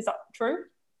flow. Is that true?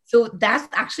 So that's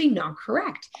actually not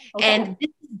correct. Okay.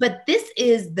 But this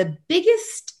is the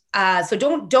biggest. So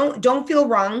don't feel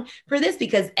wrong for this,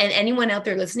 because, and anyone out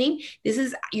there listening, this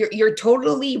is, you're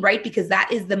totally right, because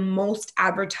that is the most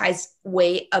advertised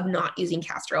way of not using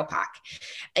castor oil pack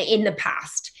in the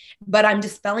past. But I'm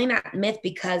dispelling that myth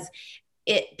because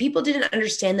people didn't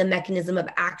understand the mechanism of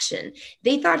action.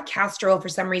 They thought castor oil for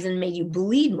some reason made you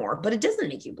bleed more, but it doesn't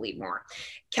make you bleed more.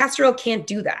 Castor oil can't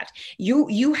do that.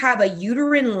 You have a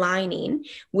uterine lining,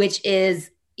 which is,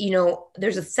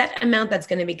 there's a set amount that's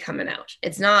going to be coming out.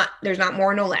 There's not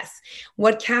more, no less.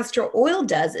 What castor oil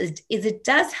does is it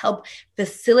does help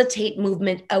facilitate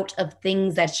movement out of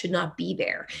things that should not be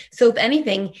there. So if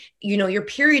anything, your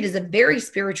period is a very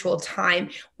spiritual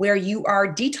time where you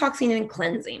are detoxing and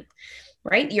cleansing,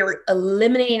 right? You're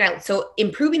eliminating out. So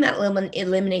improving that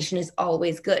elimination is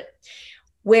always good.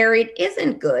 Where it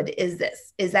isn't good is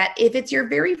that if it's your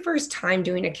very first time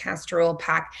doing a castor oil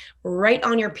pack right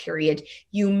on your period,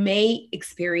 you may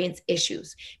experience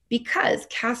issues, because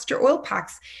castor oil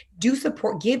packs do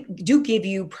give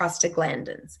you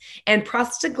prostaglandins. And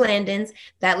prostaglandins,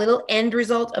 that little end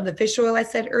result of the fish oil I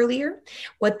said earlier,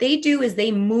 what they do is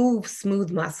they move smooth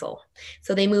muscle.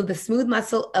 So they move the smooth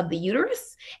muscle of the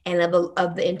uterus and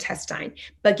of the intestine.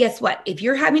 But guess what? If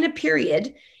you're having a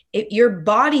period, your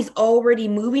body's already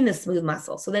moving the smooth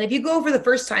muscle. So then if you go for the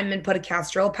first time and put a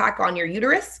castor oil pack on your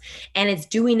uterus and it's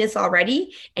doing this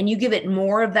already, and you give it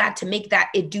more of that to make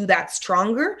it do that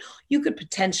stronger, you could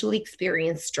potentially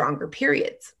experience stronger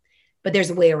periods. But there's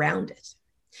a way around it.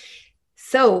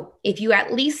 So if you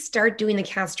at least start doing the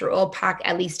castor oil pack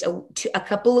at least a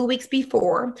couple of weeks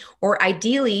before, or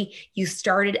ideally you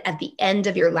started at the end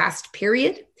of your last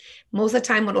period, most of the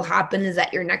time what will happen is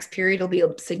that your next period will be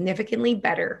significantly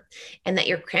better, and that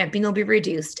your cramping will be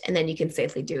reduced, and then you can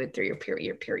safely do it through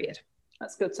your period.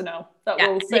 That's good to know. That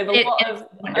will save a lot of,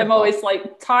 wonderful. I'm always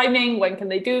like, timing, when can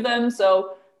they do them?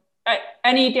 So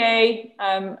any day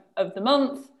of the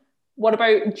month. What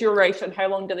about duration? How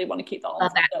long do they want to keep that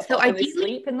on? So can they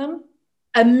sleep in them?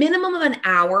 A minimum of an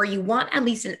hour. You want at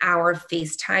least an hour of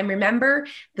face time. Remember,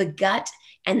 the gut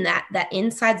and that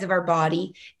insides of our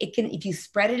body, if you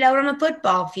spread it out on a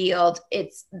football field,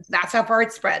 that's how far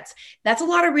it spreads. That's a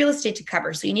lot of real estate to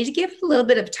cover. So you need to give it a little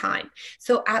bit of time.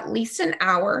 So at least an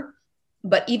hour,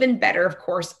 but even better, of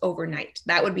course, overnight.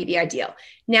 That would be the ideal.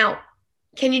 Now,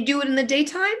 can you do it in the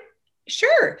daytime?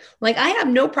 Sure. Like, I have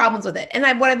no problems with it. And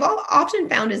what I've often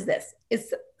found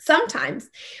is sometimes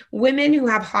women who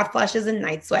have hot flashes and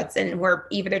night sweats, and who are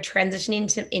either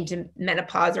transitioning into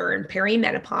menopause or in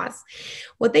perimenopause,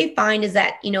 what they find is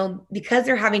that, because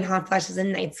they're having hot flashes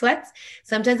and night sweats,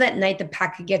 sometimes at night the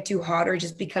pack could get too hot or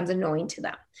just becomes annoying to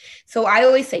them. So I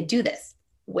always say, do this.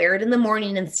 Wear it in the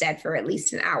morning instead for at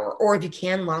least an hour, or if you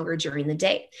can, longer during the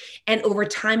day. And over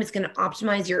time, it's going to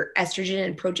optimize your estrogen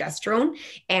and progesterone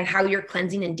and how you're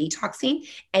cleansing and detoxing.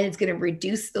 And it's going to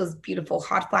reduce those beautiful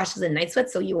hot flashes and night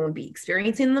sweats, so you won't be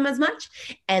experiencing them as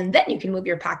much. And then you can move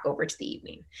your pack over to the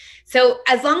evening. So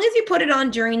as long as you put it on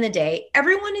during the day,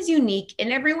 everyone is unique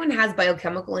and everyone has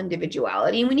biochemical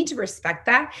individuality. And we need to respect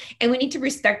that. And we need to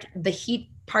respect the heat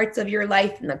parts of your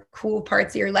life and the cool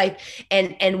parts of your life,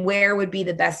 and where would be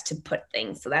the best to put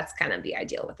things. So that's kind of the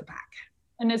ideal with the pack.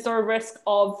 And is there a risk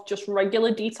of just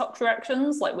regular detox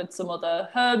reactions, like with some other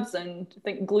herbs and I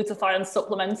think glutathione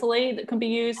supplementally that can be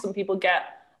used? Some people get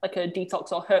like a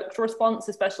detox or herx response,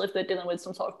 especially if they're dealing with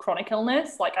some sort of chronic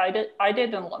illness, like I did,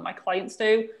 and a lot of my clients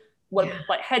do.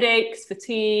 Like headaches,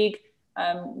 fatigue,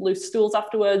 loose stools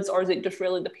afterwards, or is it just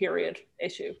really the period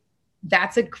issue?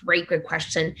 That's a good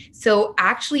question. So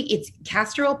actually,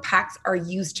 castor oil packs are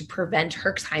used to prevent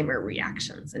Herxheimer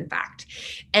reactions, in fact.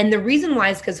 And the reason why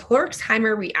is because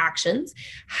Herxheimer reactions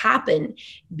happen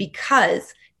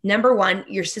because, number one,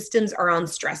 your systems are on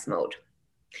stress mode,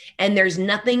 and there's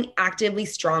nothing actively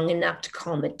strong enough to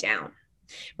calm it down.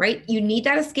 right? You need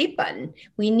that escape button.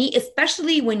 We need,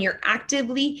 especially when you're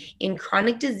actively in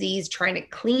chronic disease, trying to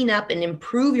clean up and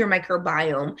improve your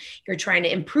microbiome, you're trying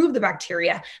to improve the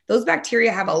bacteria. Those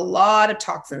bacteria have a lot of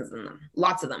toxins in them,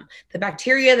 lots of them. The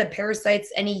bacteria, the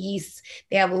parasites, any yeasts,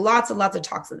 they have lots and lots of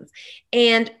toxins.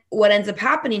 And what ends up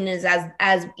happening is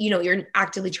as you know, you're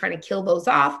actively trying to kill those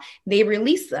off, they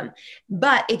release them.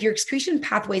 But if your excretion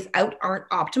pathways out aren't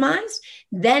optimized,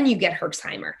 then you get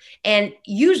Herxheimer. And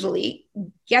usually,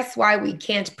 guess why we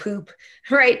can't poop,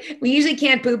 right? We usually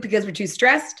can't poop because we're too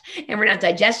stressed and we're not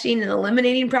digesting and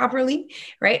eliminating properly,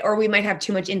 right? Or we might have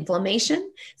too much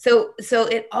inflammation. So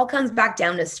it all comes back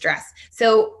down to stress.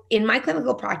 So in my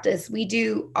clinical practice, we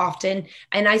do often,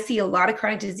 and I see a lot of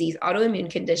chronic disease, autoimmune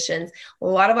conditions, a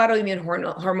lot of autoimmune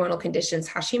hormonal conditions,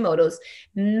 Hashimoto's,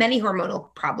 many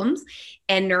hormonal problems,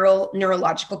 and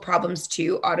neurological problems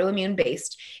too, autoimmune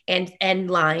based, and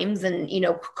Lyme's, and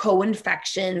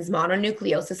co-infections,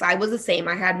 mononucleosis. I was the same.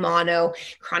 I had mono,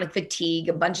 chronic fatigue,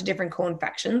 a bunch of different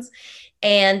co-infections,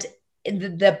 and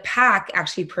the pack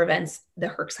actually prevents the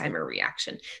Herxheimer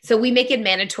reaction. So we make it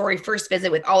mandatory first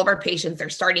visit with all of our patients. They're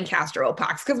starting castor oil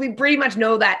packs because we pretty much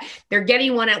know that they're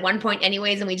getting one at one point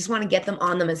anyways. And we just want to get them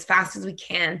on them as fast as we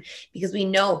can, because we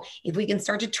know if we can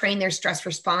start to train their stress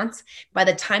response, by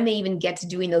the time they even get to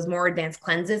doing those more advanced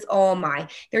cleanses, oh my,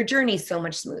 their journey is so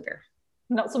much smoother.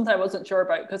 And that's something I wasn't sure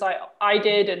about, because I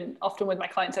did, and often with my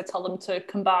clients, I tell them to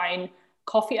combine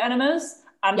coffee enemas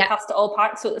and castor oil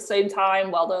packs. So at the same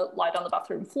time, while they're lying on the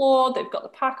bathroom floor, they've got the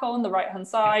pack on the right-hand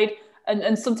side.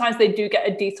 And sometimes they do get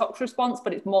a detox response,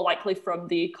 but it's more likely from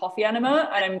the coffee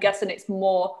enema. And I'm guessing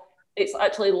it's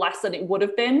actually less than it would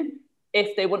have been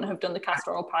if they wouldn't have done the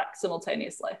castor oil pack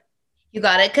simultaneously. You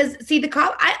got it. Because see,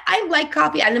 I like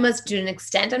coffee enemas to an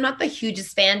extent. I'm not the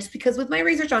hugest fan, just because with my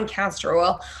research on castor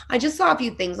oil, I just saw a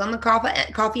few things on the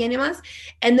coffee enemas.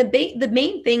 And the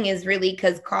main thing is really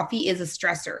because coffee is a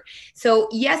stressor. So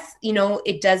yes,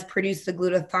 it does produce the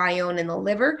glutathione in the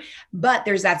liver, but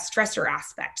there's that stressor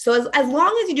aspect. So as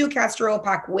long as you do a castor oil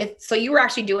pack so you were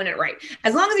actually doing it right.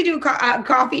 As long as you do a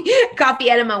coffee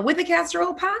enema with a castor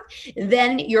oil pack,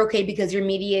 then you're okay, because you're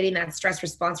mediating that stress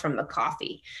response from the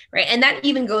coffee, right? And that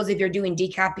even goes if you're doing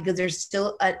decaf, because there's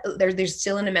still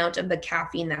an amount of the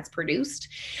caffeine that's produced.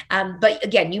 But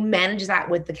again, you manage that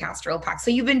with the castor oil pack.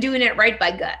 So you've been doing it right by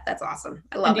gut. That's awesome.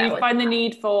 I love that. Do you find the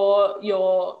need for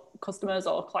your customers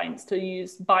or clients to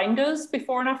use binders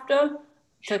before and after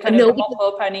to kind of mop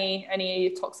up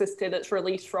any toxicity that's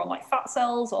released from like fat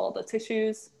cells or the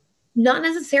tissues? Not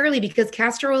necessarily, because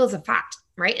castor oil is a fat.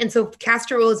 Right. And so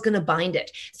castor oil is going to bind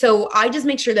it. So I just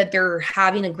make sure that they're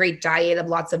having a great diet of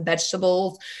lots of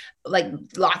vegetables,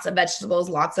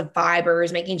 lots of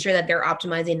fibers, making sure that they're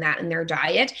optimizing that in their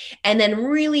diet. And then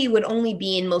really would only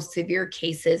be in most severe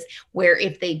cases where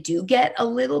if they do get a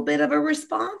little bit of a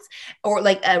response or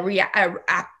like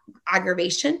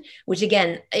aggravation, which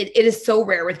again, it is so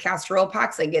rare with castor oil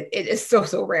packs. Like it is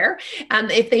so rare.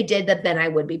 If they did that, then I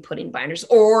would be putting binders,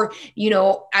 or,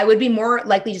 I would be more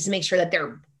likely just to make sure that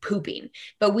they're pooping.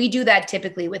 But we do that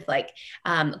typically with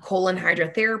colon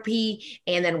hydrotherapy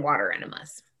and then water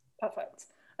enemas. Perfect.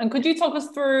 And could you talk us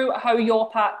through how your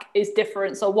pack is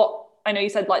different? So I know you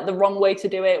said the wrong way to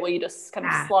do it, where you just kind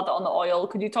of slather on the oil.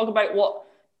 Could you talk about what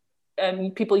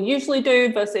people usually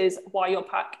do versus why your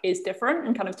pack is different,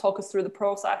 and kind of talk us through the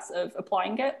process of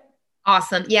applying it?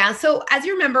 Awesome. Yeah. So as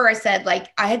you remember, I said,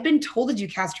 I had been told to do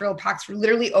castor oil packs for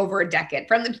literally over a decade.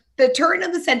 From the turn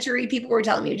of the century, people were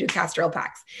telling me to do castor oil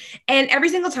packs. And every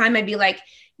single time I'd be like,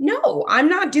 no, I'm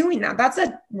not doing that. That's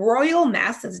a royal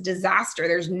mess. It's a disaster.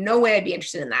 There's no way I'd be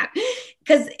interested in that,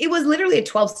 because it was literally a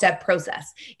 12-step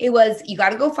process. It was, you got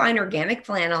to go find organic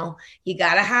flannel. You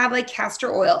got to have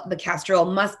castor oil. The castor oil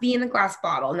must be in a glass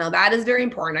bottle. Now that is very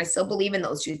important. I still believe in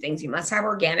those two things. You must have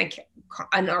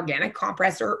an organic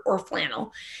compress or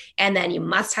flannel. And then you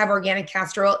must have organic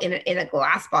castor oil in a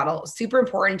glass bottle. Super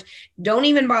important. Don't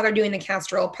even bother doing the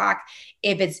castor oil pack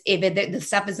if the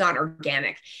stuff is not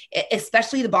organic,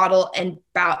 especially the bottle and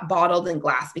bottled in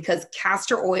glass, because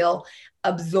castor oil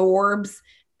absorbs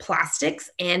plastics,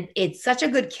 and it's such a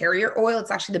good carrier oil.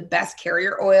 It's actually the best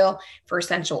carrier oil for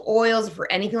essential oils,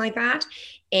 for anything like that.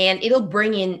 And it'll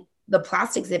bring in the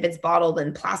plastics if it's bottled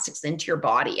in plastics into your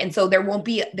body. And so there won't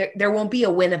be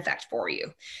a win effect for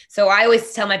you. So I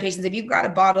always tell my patients, if you've got a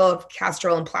bottle of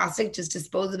castor oil in plastic, just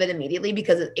dispose of it immediately,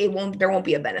 because there won't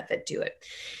be a benefit to it.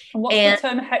 And what's the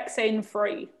term hexane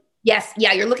free? Yes.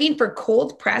 Yeah. You're looking for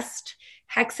cold pressed,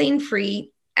 hexane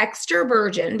free, extra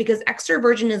virgin, because extra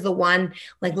virgin is the one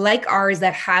like ours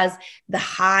that has the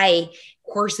high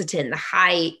quercetin, the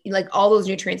high, like all those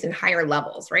nutrients in higher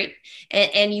levels, right?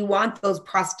 And you want those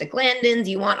prostaglandins,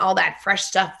 you want all that fresh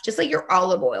stuff, just like your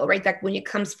olive oil, right? That when it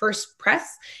comes first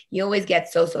press, you always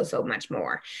get so much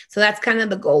more. So that's kind of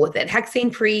the goal with it.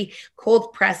 Hexane free,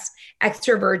 cold pressed,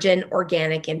 extra virgin,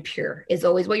 organic, and pure is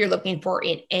always what you're looking for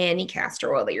in any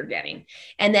castor oil that you're getting.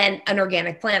 And then an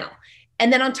organic flannel.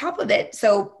 And then on top of it,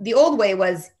 so the old way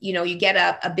was, you get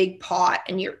a big pot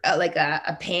and you're like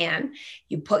a pan,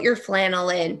 you put your flannel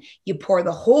in, you pour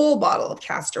the whole bottle of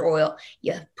castor oil,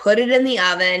 you put it in the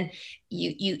oven,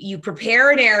 you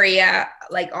prepare an area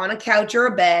like on a couch or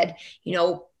a bed,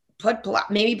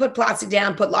 maybe put plastic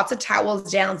down, put lots of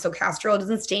towels down so castor oil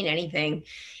doesn't stain anything,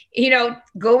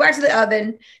 go back to the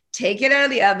oven, take it out of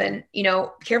the oven,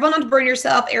 careful not to burn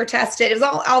yourself, air test it. It was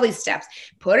all these steps,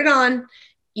 put it on,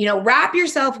 wrap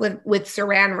yourself with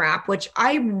saran wrap, which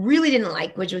I really didn't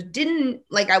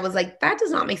like, I was like, that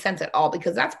does not make sense at all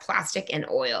because that's plastic and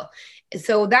oil.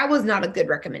 So that was not a good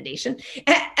recommendation.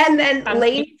 And then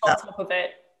laying on top of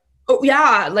it. Oh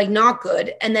yeah, like not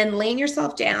good. And then laying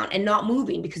yourself down and not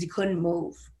moving because you couldn't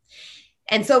move.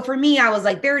 And so for me, I was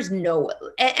like, there's no,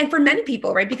 and for many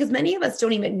people, right? Because many of us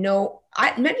don't even know,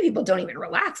 many people don't even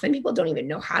relax. Many people don't even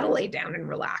know how to lay down and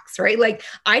relax, right? Like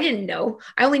I didn't know,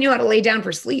 I only knew how to lay down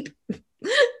for sleep,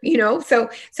 So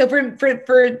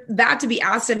for that to be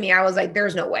asked of me, I was like,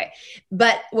 there's no way.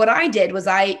 But what I did was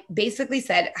I basically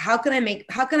said, how can I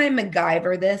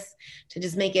MacGyver this to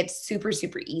just make it super,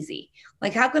 super easy?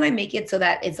 Like, how can I make it so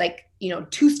that it's like,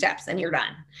 2 steps and you're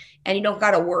done? And you don't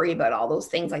got to worry about all those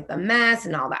things like the mess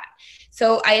and all that.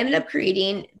 So I ended up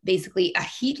creating basically a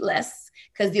heatless,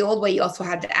 because the old way you also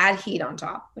had to add heat on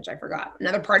top, which I forgot.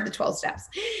 Another part of the 12 steps.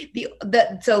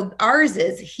 So ours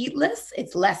is heatless.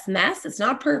 It's less mess. It's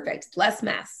not perfect. It's less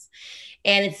mess.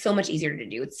 And it's so much easier to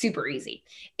do. It's super easy.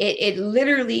 It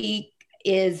literally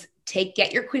is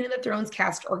get your Queen of the Thrones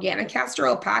organic castor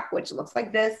oil pack, which looks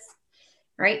like this,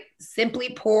 right?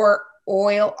 Simply pour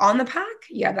oil on the pack.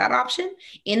 You have that option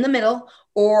in the middle,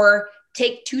 or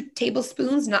take 2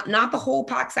 tablespoons, not the whole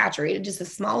pack saturated, just a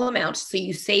small amount. So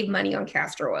you save money on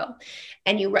castor oil,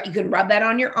 and you can rub that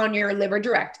on your liver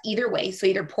direct, either way. So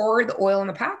either pour the oil in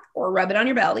the pack or rub it on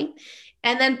your belly,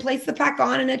 and then place the pack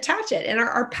on and attach it. And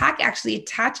our pack actually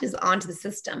attaches onto the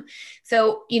system.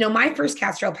 So, my first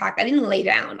castor oil pack, I didn't lay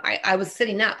down. I was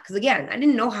sitting up because, again, I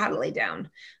didn't know how to lay down.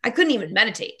 I couldn't even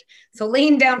meditate. So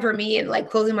laying down for me and like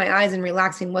closing my eyes and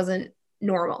relaxing wasn't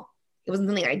normal. It wasn't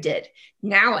something I did.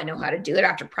 Now I know how to do it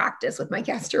after practice with my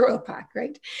castor oil pack,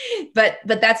 right? But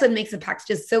that's what makes the packs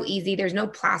just so easy. There's no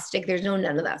plastic. There's none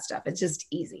of that stuff. It's just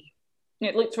easy.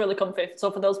 It looks really comfy. So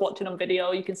for those watching on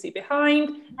video, you can see behind.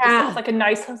 Yeah. It sounds like a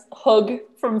nice hug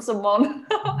from someone.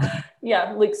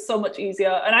 Yeah, it looks so much easier.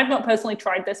 And I've not personally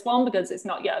tried this one because it's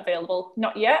not yet available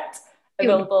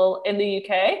in the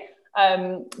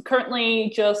UK.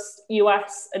 Currently just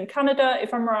US and Canada,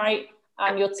 if I'm right.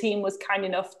 And your team was kind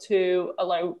enough to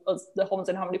allow us, the Hormones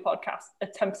in Harmony podcast, a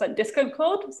 10% discount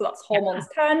code. So that's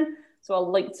Hormones10. So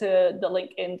I'll link to the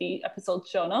link in the episode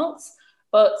show notes.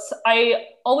 But I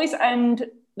always end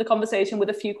the conversation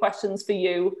with a few questions for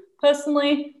you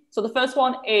personally. So the first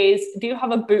one is, do you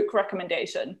have a book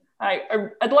recommendation?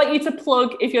 I'd like you to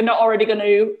plug, if you're not already going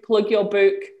to plug your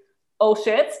book, Oh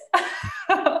Shit.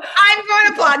 I'm going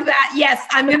to plug that. Yes,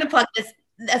 I'm going to plug this.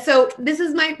 So this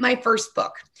is my first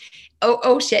book.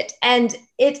 Oh Shit. And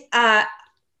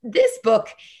this book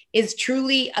is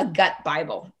truly a gut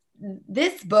Bible.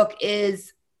 This book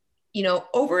is,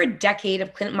 over a decade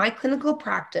of my clinical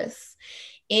practice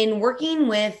in working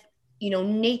with,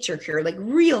 nature cure, like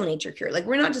real nature cure. Like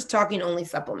we're not just talking only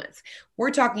supplements.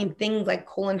 We're talking things like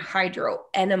colon hydro,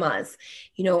 enemas,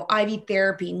 IV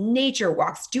therapy, nature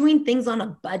walks, doing things on a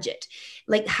budget,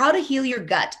 like how to heal your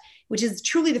gut, which is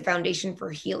truly the foundation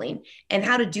for healing, and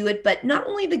how to do it, but not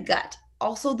only the gut,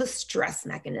 also the stress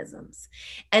mechanisms.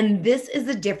 And this is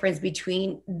the difference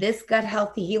between this gut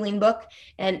healthy healing book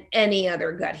and any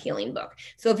other gut healing book.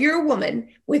 So if you're a woman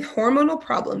with hormonal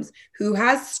problems who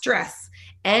has stress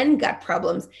and gut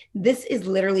problems, this is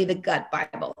literally the gut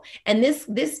Bible. And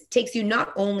this takes you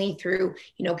not only through,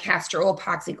 castor oil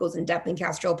packs, it goes in depth in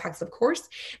castor oil packs, of course,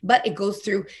 but it goes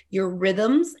through your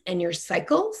rhythms and your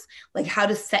cycles, like how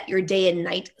to set your day and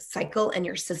night cycle and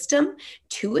your system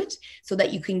to it so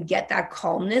that you can get that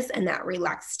calmness and that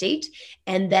relaxed state.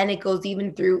 And then it goes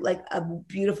even through like a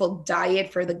beautiful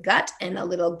diet for the gut and a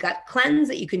little gut cleanse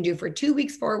that you can do for 2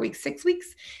 weeks, 4 weeks, 6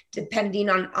 weeks, depending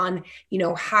on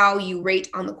how you rate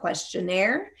on the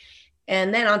questionnaire.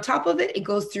 And then on top of it, it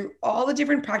goes through all the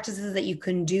different practices that you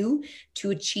can do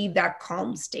to achieve that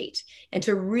calm state and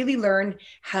to really learn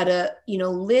how to,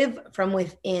 live from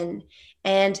within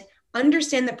and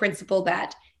understand the principle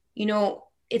that,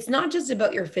 it's not just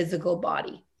about your physical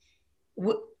body.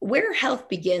 Where health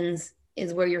begins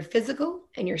is where your physical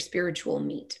and your spiritual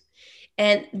meet.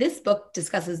 And this book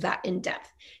discusses that in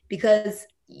depth, because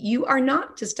you are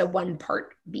not just a one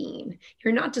part being.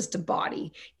 You're not just a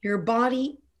body. You're a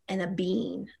body and a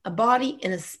being, a body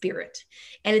and a spirit.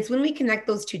 And it's when we connect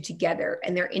those two together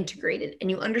and they're integrated,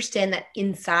 and you understand that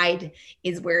inside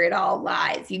is where it all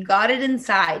lies. You got it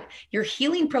inside. Your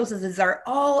healing processes are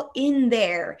all in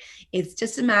there. It's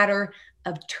just a matter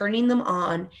of turning them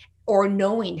on, or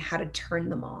knowing how to turn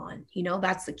them on.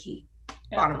 That's the key.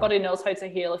 Yeah, the body knows how to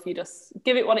heal if you just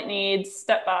give it what it needs,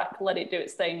 step back, let it do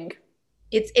its thing.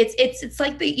 It's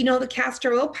like the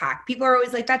castor oil pack. People are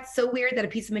always like, that's so weird that a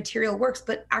piece of material works,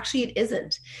 but actually it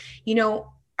isn't.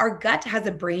 Our gut has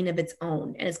a brain of its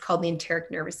own, and it's called the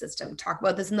enteric nervous system. Talk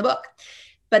about this in the book.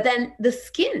 But then the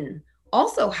skin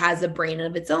also has a brain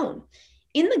of its own.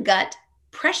 In the gut,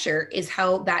 pressure is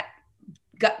how that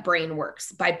gut brain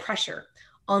works, by pressure.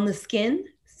 On the skin,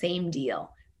 same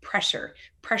deal. Pressure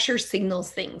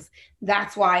signals things.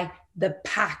 That's why the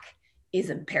pack is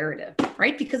imperative,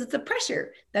 right? Because it's a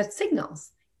pressure that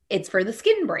signals. It's for the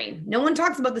skin brain. No one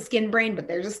talks about the skin brain, but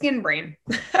there's a skin brain.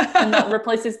 And that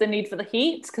replaces the need for the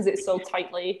heat because it's so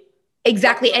tightly.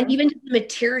 Exactly. And even the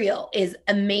material is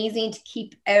amazing to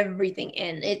keep everything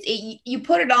in. You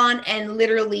put it on and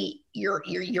literally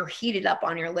you're heated up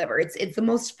on your liver. It's the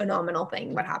most phenomenal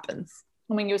thing what happens.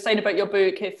 I mean, you were saying about your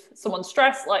book, if someone's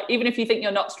stressed, like even if you think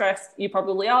you're not stressed, you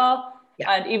probably are. Yeah.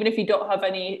 And even if you don't have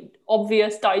any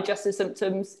obvious digestive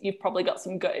symptoms, you've probably got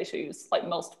some gut issues, like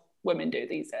most women do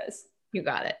these days. You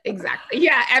got it. Exactly.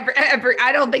 Yeah.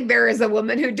 I don't think there is a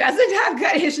woman who doesn't have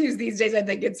gut issues these days. I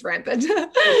think it's rampant.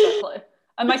 Exactly.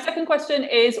 And my second question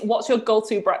is, what's your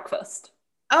go-to breakfast?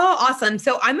 Oh, awesome.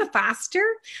 So I'm a faster.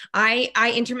 I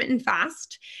intermittent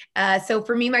fast. So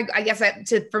for me,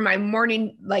 for my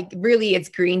morning, like really it's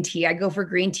green tea. I go for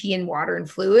green tea and water and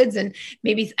fluids, and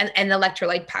maybe and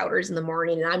electrolyte powders in the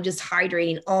morning. And I'm just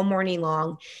hydrating all morning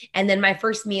long. And then my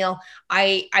first meal,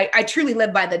 I truly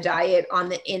live by the diet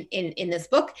in this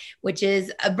book, which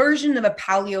is a version of a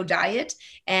paleo diet,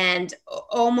 and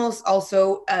almost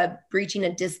also breaching a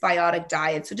dysbiotic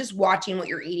diet. So just watching what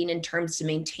you're eating in terms to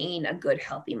maintain a good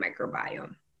healthy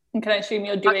microbiome. And can I assume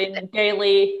you're doing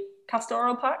daily castor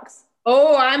oil packs?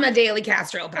 Oh, I'm a daily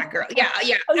castor oil pack girl. Yeah.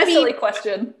 That's a silly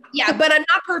question. Yeah, but I'm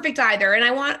not perfect either. And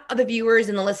I want the viewers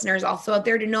and the listeners also out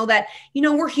there to know that,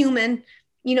 we're human.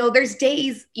 There's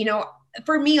days,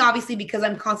 for me, obviously, because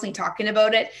I'm constantly talking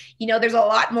about it, there's a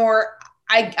lot more.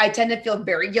 I tend to feel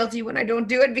very guilty when I don't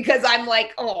do it, because I'm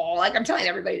like, I'm telling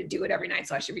everybody to do it every night,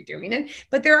 so I should be doing it.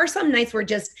 But there are some nights where it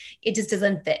just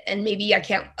doesn't fit. And maybe I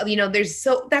can't,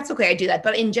 that's okay. I do that.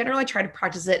 But in general, I try to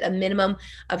practice it a minimum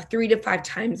of 3 to 5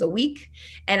 times a week.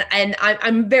 And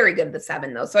I'm very good at the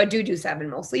 7 though. So I do 7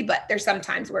 mostly, but there's some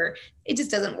times where it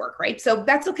just doesn't work, right? So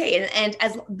that's okay. And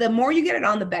as the more you get it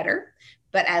on, the better.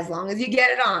 But as long as you get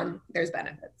it on, there's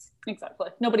benefits.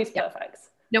 Exactly. Nobody's perfect.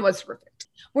 No one's perfect.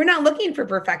 We're not looking for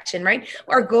perfection, right?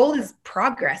 Our goal is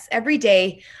progress every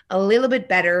day, a little bit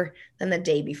better than the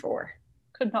day before.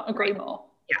 Could not agree more.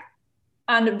 Yeah.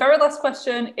 And very last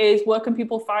question is, where can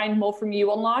people find more from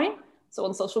you online? So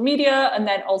on social media, and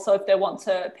then also if they want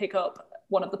to pick up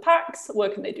one of the packs, where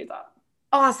can they do that?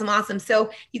 Awesome. So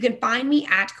you can find me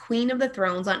at Queen of the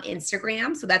Thrones on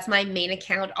Instagram. So that's my main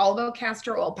account, all about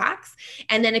castor oil packs.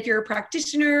 And then if you're a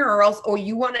practitioner or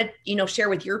you want to, share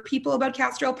with your people about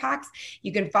castor oil packs,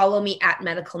 you can follow me at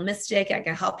Medical Mystic. I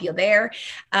can help you there.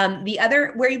 The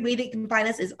other way that you can find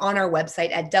us is on our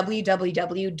website at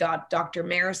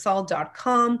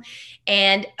www.drmarisol.com.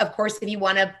 And of course, if you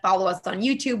want to follow us on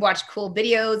YouTube, watch cool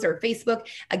videos, or Facebook,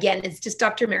 again, it's just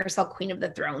Dr. Marisol, Queen of the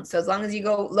Throne. So as long as you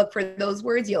go look for those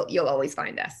words, you'll always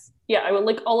find us. Yeah, I will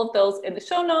link all of those in the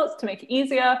show notes to make it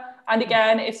easier. And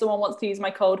again, if someone wants to use my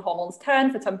code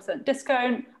HORMONES10 for 10%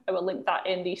 discount, I will link that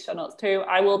in the show notes too.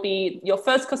 I will be your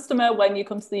first customer when you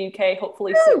come to the UK,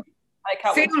 hopefully soon. I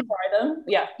can't wait to try them.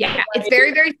 Yeah, it's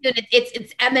very, very soon.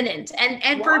 It's imminent.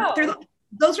 And wow. for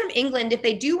those from England, if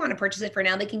they do want to purchase it for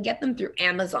now, they can get them through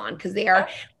Amazon, because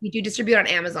we do distribute on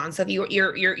Amazon. So if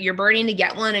you're burning to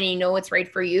get one and it's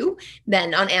right for you,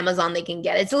 then on Amazon they can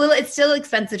get it. It's still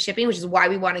expensive shipping, which is why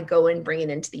we want to go and bring it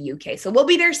into the UK. So we'll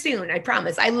be there soon, I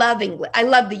promise. I love England. I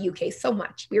love the UK so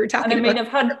much. We were talking about. I've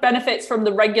had benefits from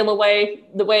the regular way.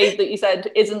 The way that you said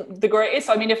isn't the greatest.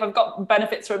 So if I've got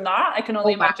benefits from that, I can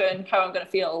only imagine how I'm going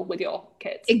to feel with your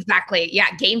kids. Exactly.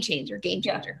 Yeah. Game changer.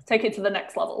 Yeah. Take it to the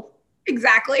next level.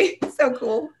 Exactly. So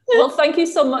cool. Well, thank you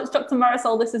so much, Dr.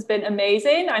 Marisol. This has been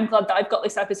amazing. I'm glad that I've got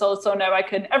this episode. So now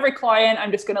every client,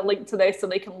 I'm just going to link to this so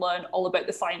they can learn all about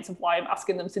the science of why I'm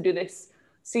asking them to do this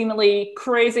seemingly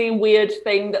crazy, weird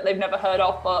thing that they've never heard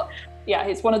of. But yeah,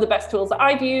 it's one of the best tools that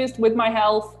I've used with my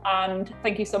health. And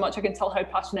thank you so much. I can tell how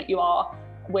passionate you are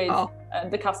with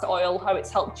the castor oil, how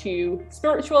it's helped you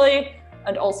spiritually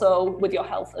and also with your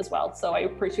health as well. So I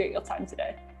appreciate your time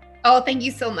today. Oh, thank you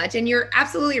so much. And you're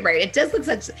absolutely right. It does look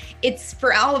it's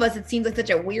for all of us, it seems like such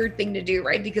a weird thing to do,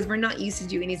 right? Because we're not used to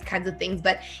doing these kinds of things.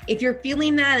 But if you're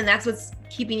feeling that and that's what's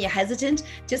keeping you hesitant,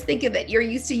 just think of it. You're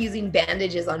used to using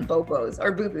bandages on bobos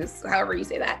or boo-boos, however you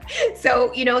say that.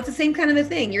 So, it's the same kind of a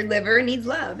thing. Your liver needs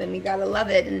love and we got to love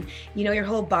it. And, your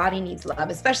whole body needs love,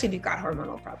 especially if you've got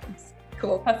hormonal problems.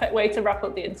 Cool. Perfect way to wrap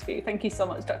up the interview. Thank you so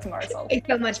much, Dr. Marisol. Thanks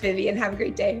so much, Vivian. Have a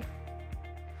great day.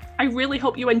 I really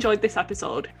hope you enjoyed this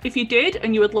episode. If you did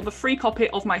and you would love a free copy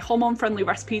of my hormone-friendly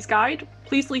recipes guide,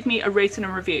 please leave me a rating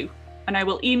and review, and I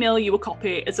will email you a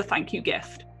copy as a thank you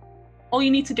gift. All you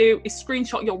need to do is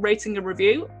screenshot your rating and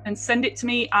review and send it to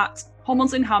me at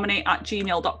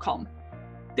hormonesinharmony@gmail.com.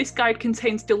 This guide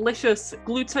contains delicious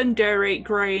gluten, dairy,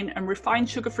 grain, and refined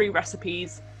sugar-free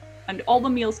recipes, and all the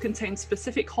meals contain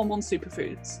specific hormone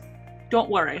superfoods.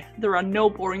 Don't worry, there are no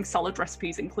boring salad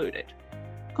recipes included.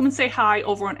 Come and say hi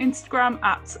over on Instagram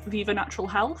at Viva Natural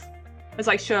Health, as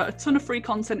I share a ton of free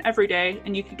content every day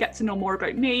and you can get to know more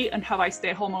about me and how I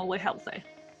stay hormonally healthy.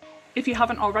 If you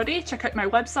haven't already, check out my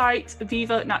website,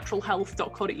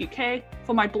 vivanaturalhealth.co.uk,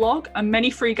 for my blog and many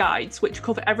free guides which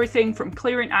cover everything from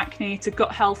clearing acne to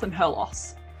gut health and hair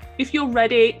loss. If you're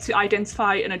ready to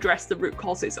identify and address the root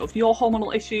causes of your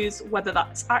hormonal issues, whether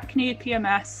that's acne,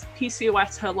 PMS,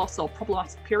 PCOS, hair loss, or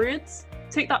problematic periods,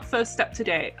 take that first step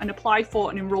today and apply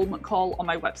for an enrollment call on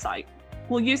my website.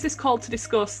 We'll use this call to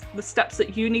discuss the steps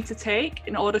that you need to take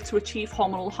in order to achieve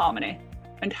hormonal harmony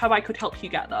and how I could help you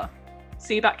get there.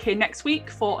 See you back here next week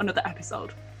for another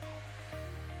episode.